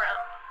coming from.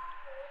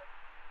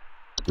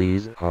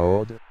 Please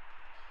hold.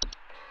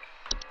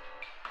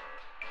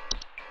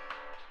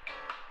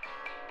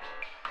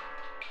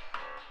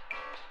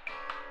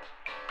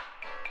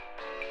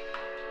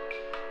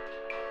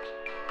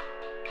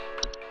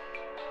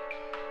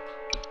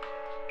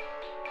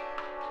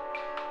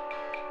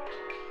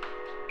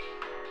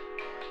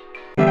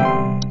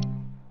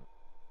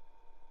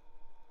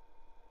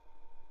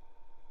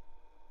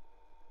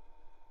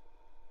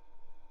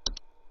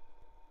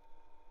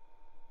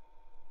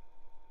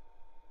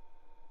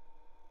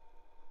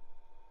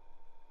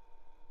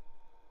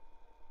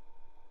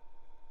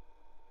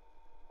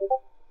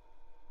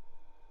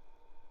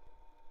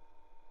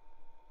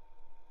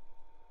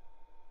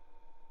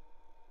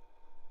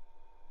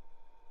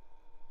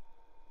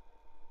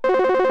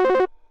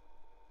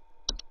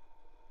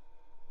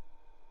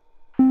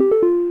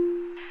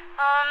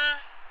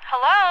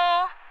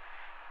 Hello?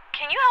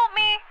 Can you help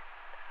me?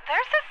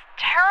 There's this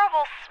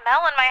terrible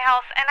smell in my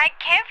house, and I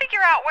can't figure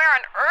out where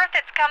on earth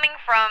it's coming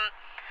from.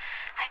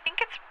 I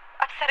think it's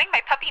upsetting my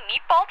puppy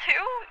Meatball,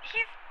 too.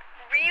 He's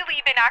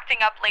really been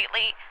acting up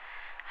lately.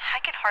 I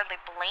can hardly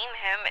blame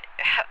him.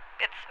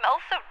 It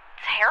smells so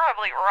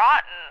terribly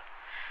rotten.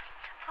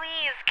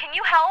 Please, can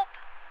you help?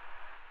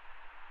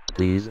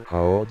 Please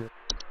hold.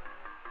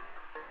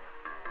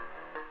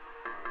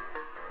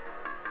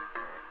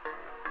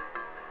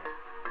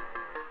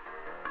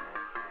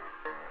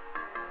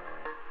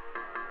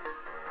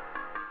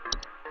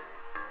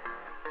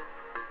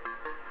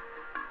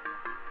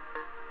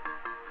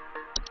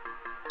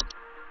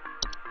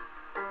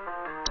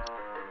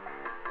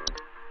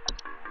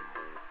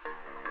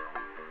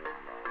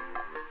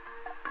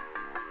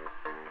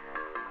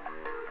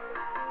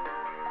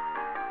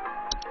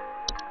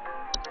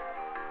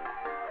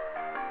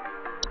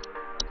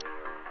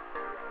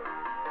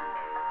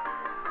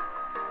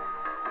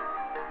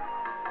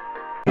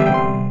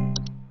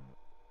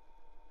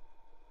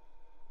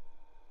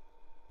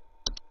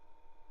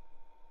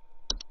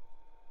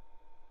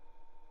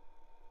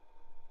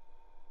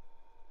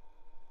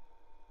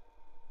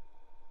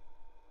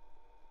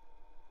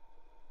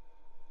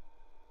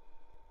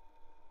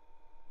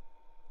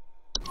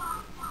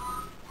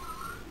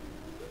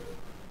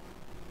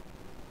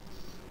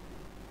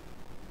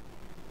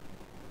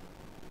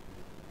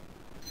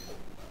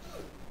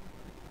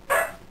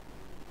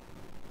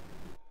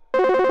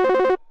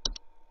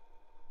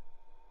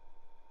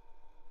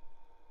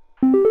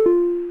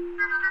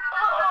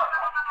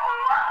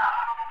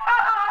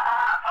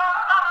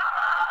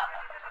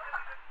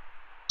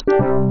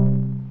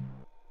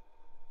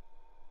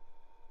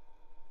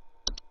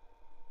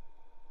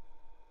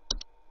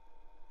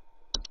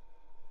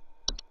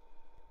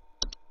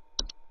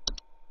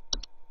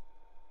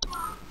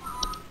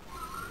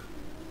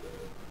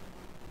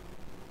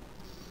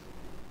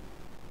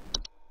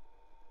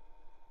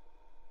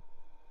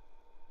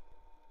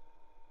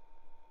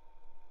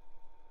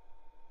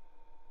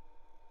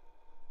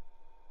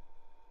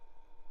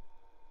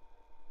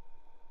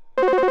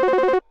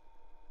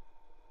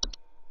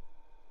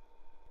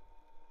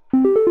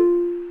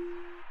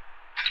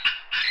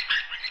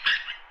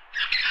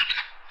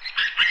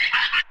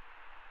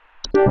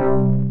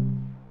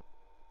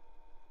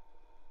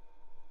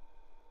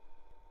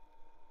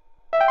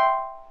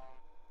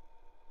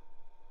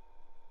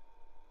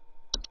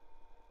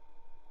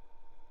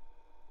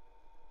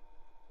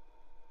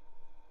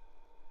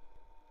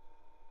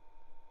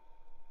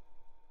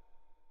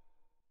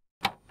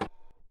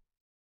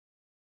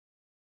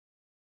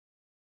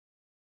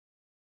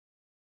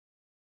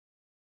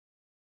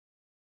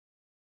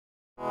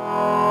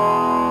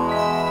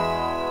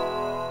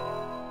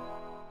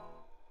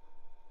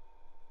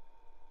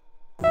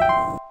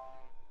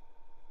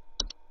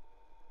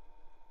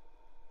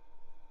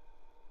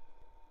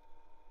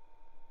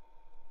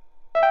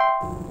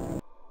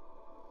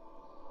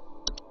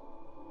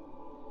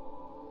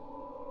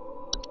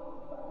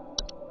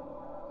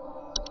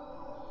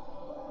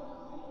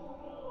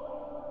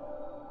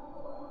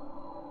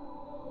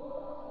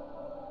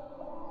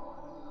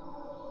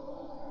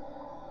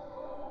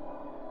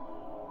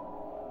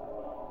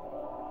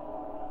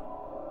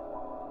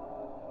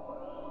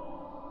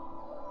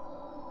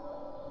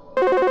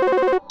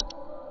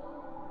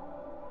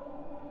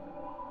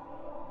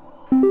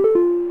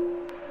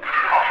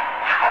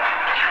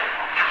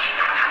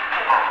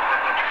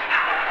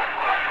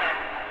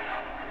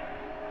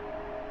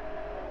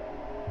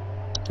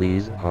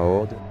 Please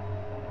hold.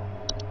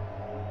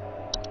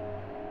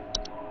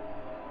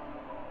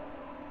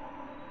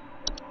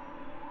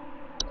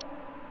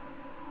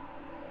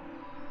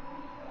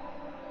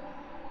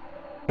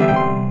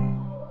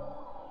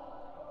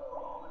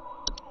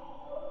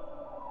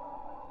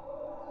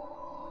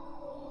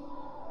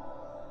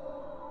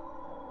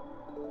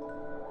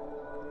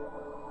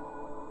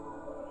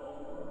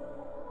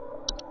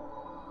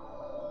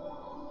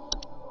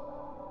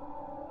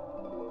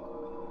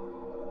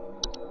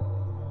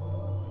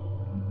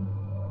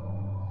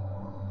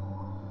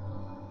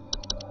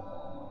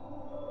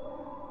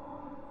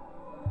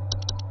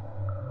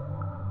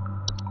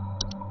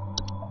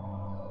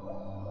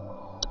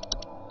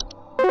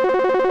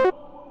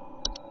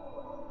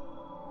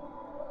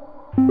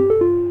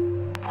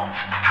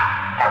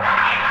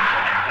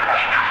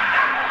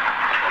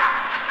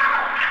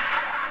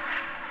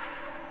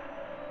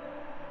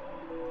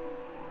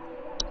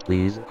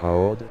 Please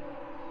hold.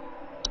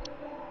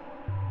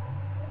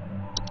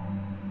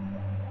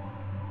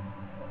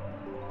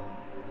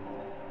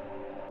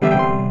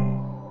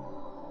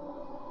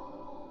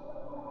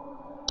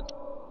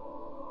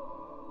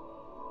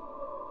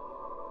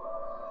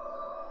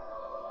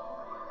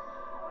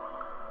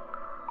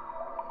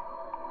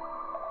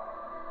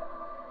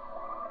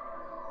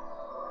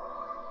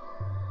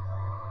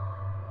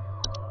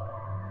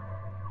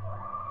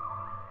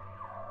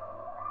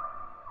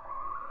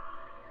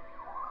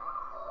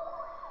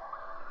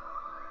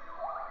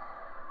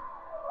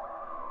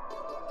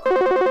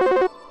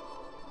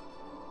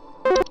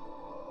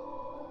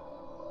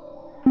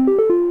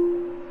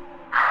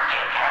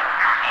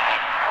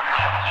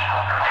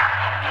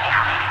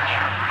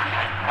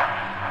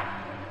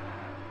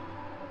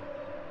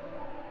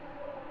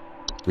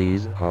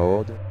 Please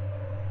hold.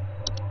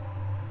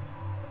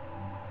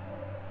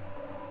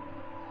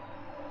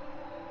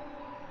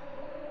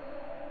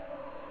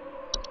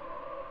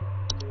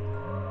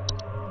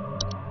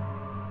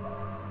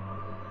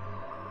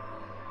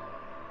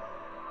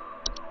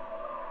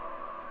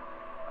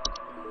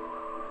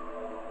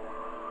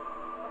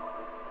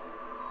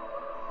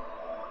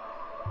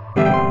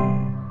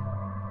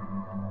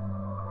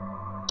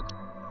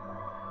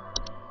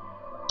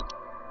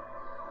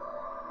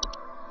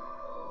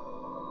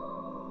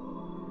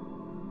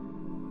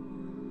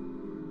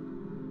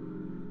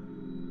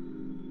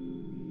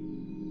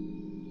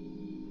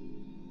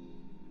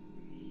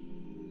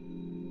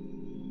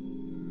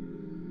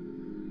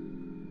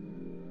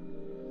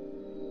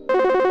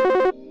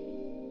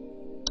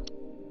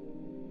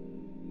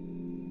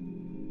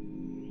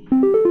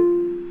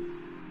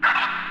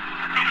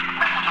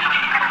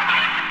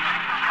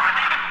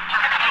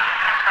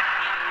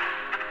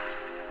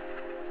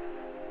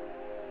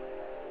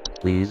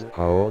 Please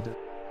hold.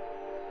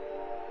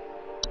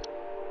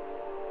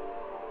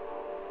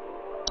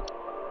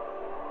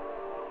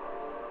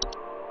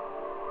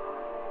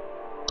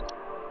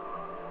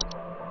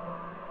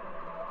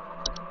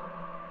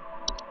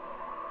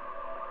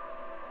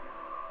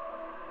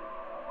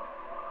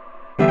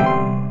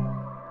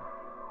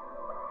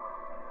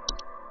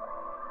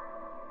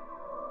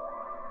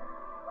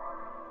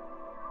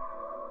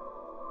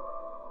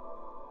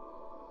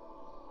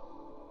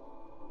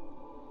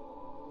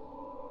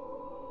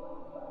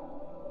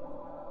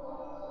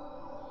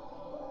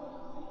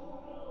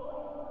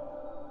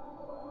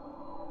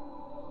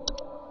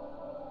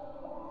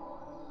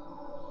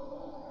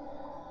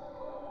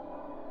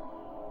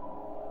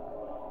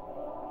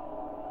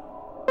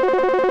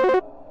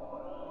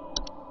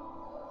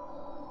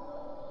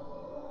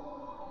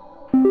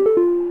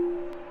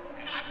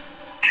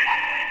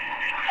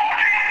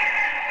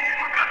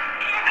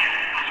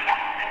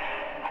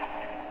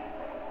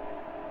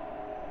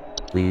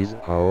 Please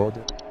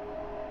hold.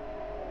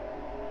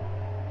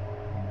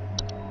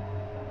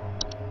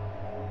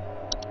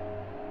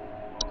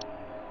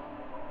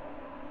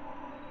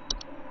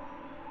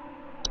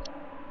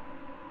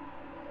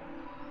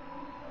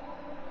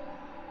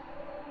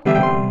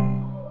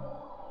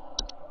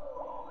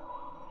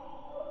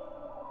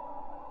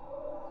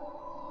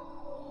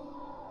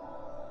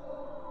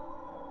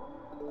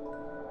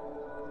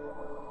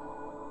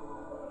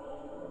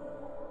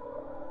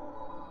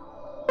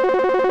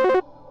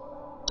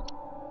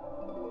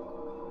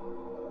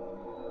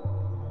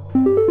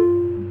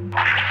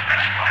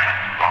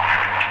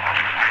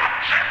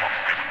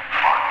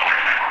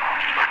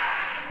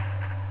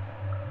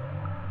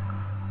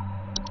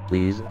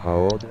 Please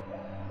hold.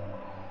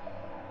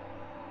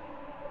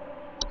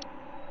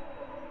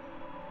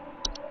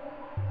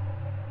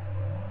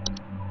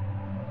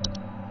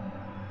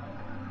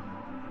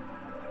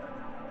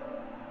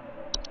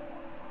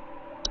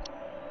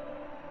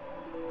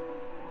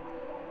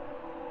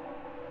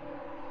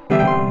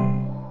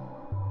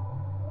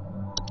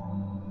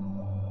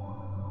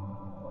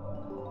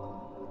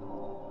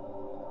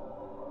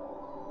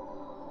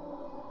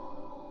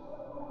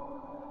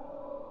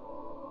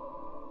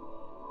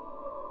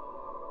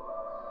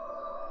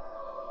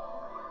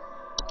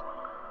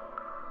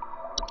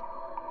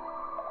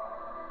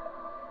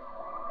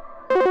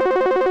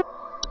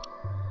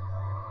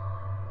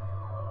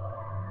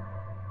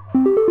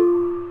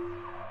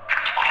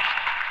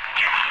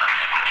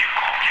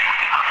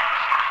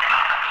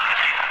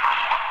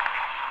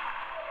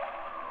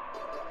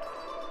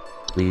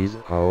 Please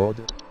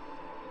hold.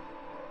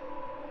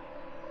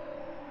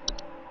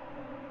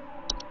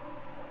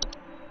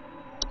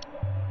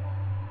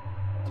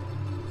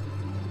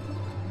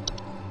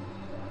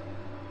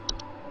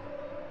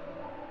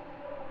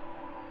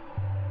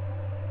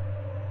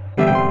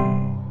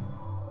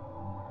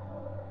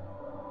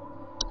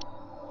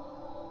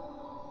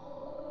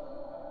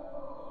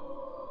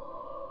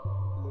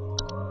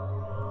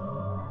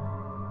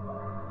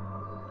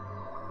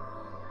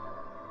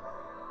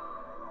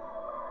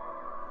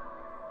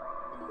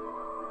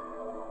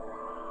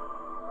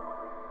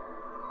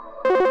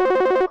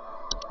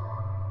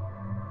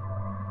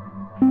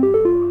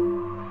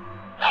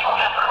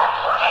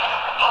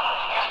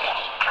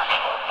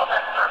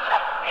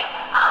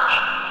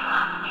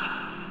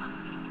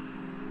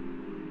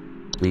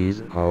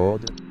 Please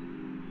hold.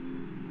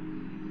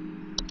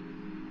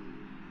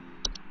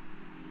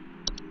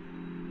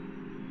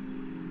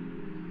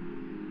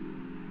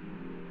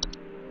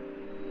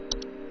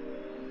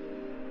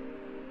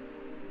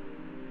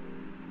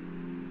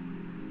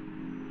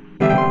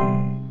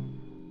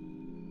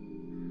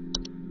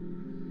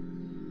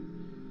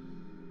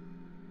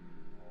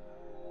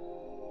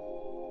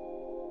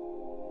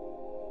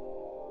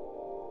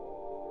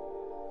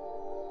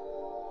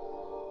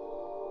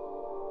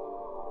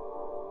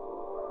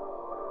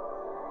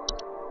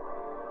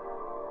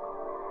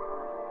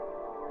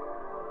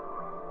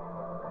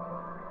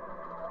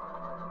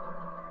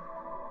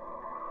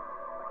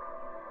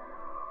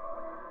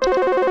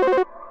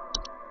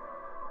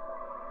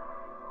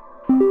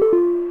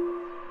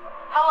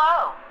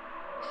 Hello,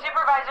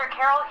 Supervisor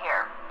Carroll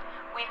here.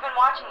 We've been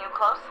watching you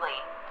closely.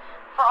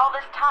 For all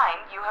this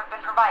time, you have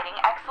been providing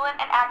excellent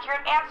and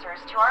accurate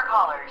answers to our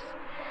callers.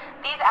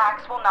 These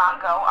acts will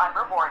not go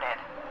unrewarded,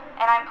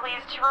 and I'm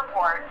pleased to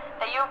report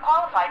that you have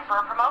qualified for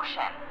a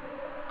promotion.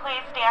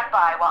 Please stand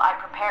by while I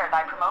prepare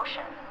thy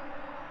promotion.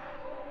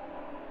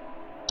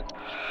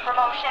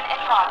 Promotion in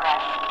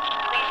progress.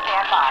 Please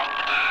stand by.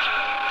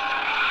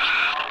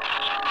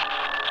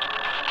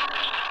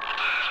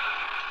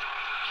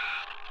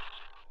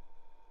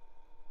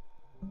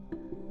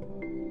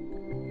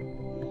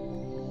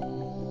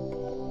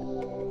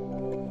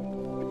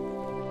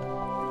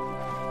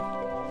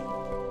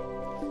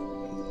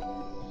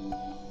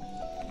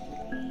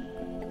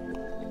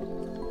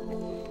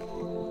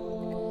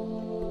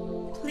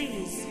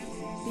 Please,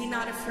 be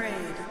not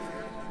afraid.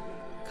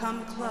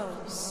 Come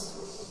close.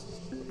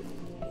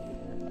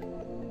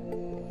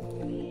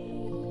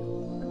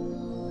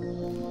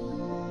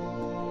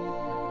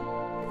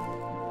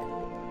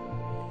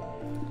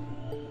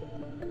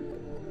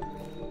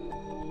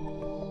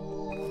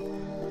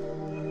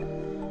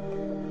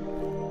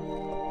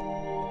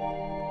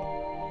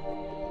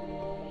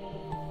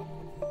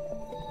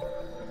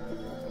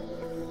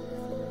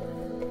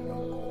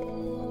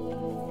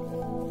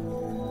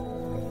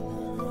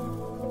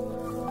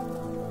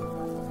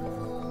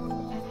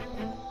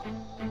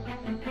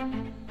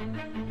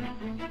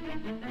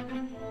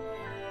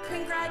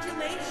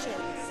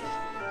 Congratulations!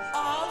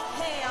 All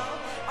hail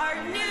our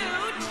new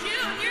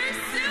junior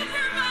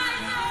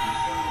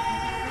supervisor!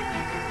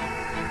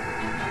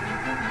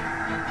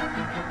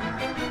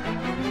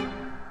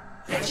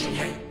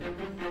 Regine,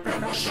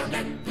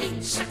 promotionen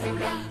in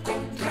secula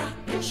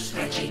contractus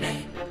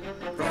Regine,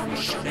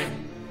 promotionen.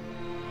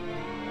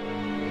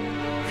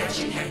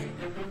 Regine,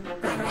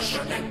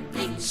 promotionen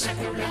in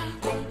secula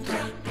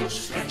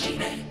contractus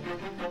Regine,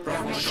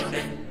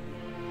 promotionen.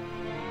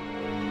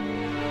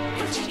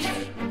 Regine,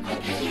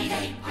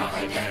 odelire,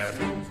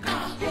 haederum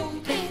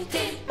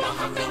caudete,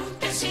 mahavum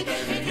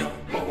desiderio,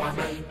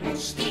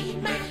 moamemus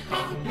dime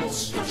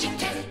hamus.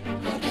 Regine,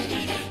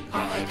 odelire,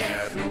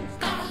 haederum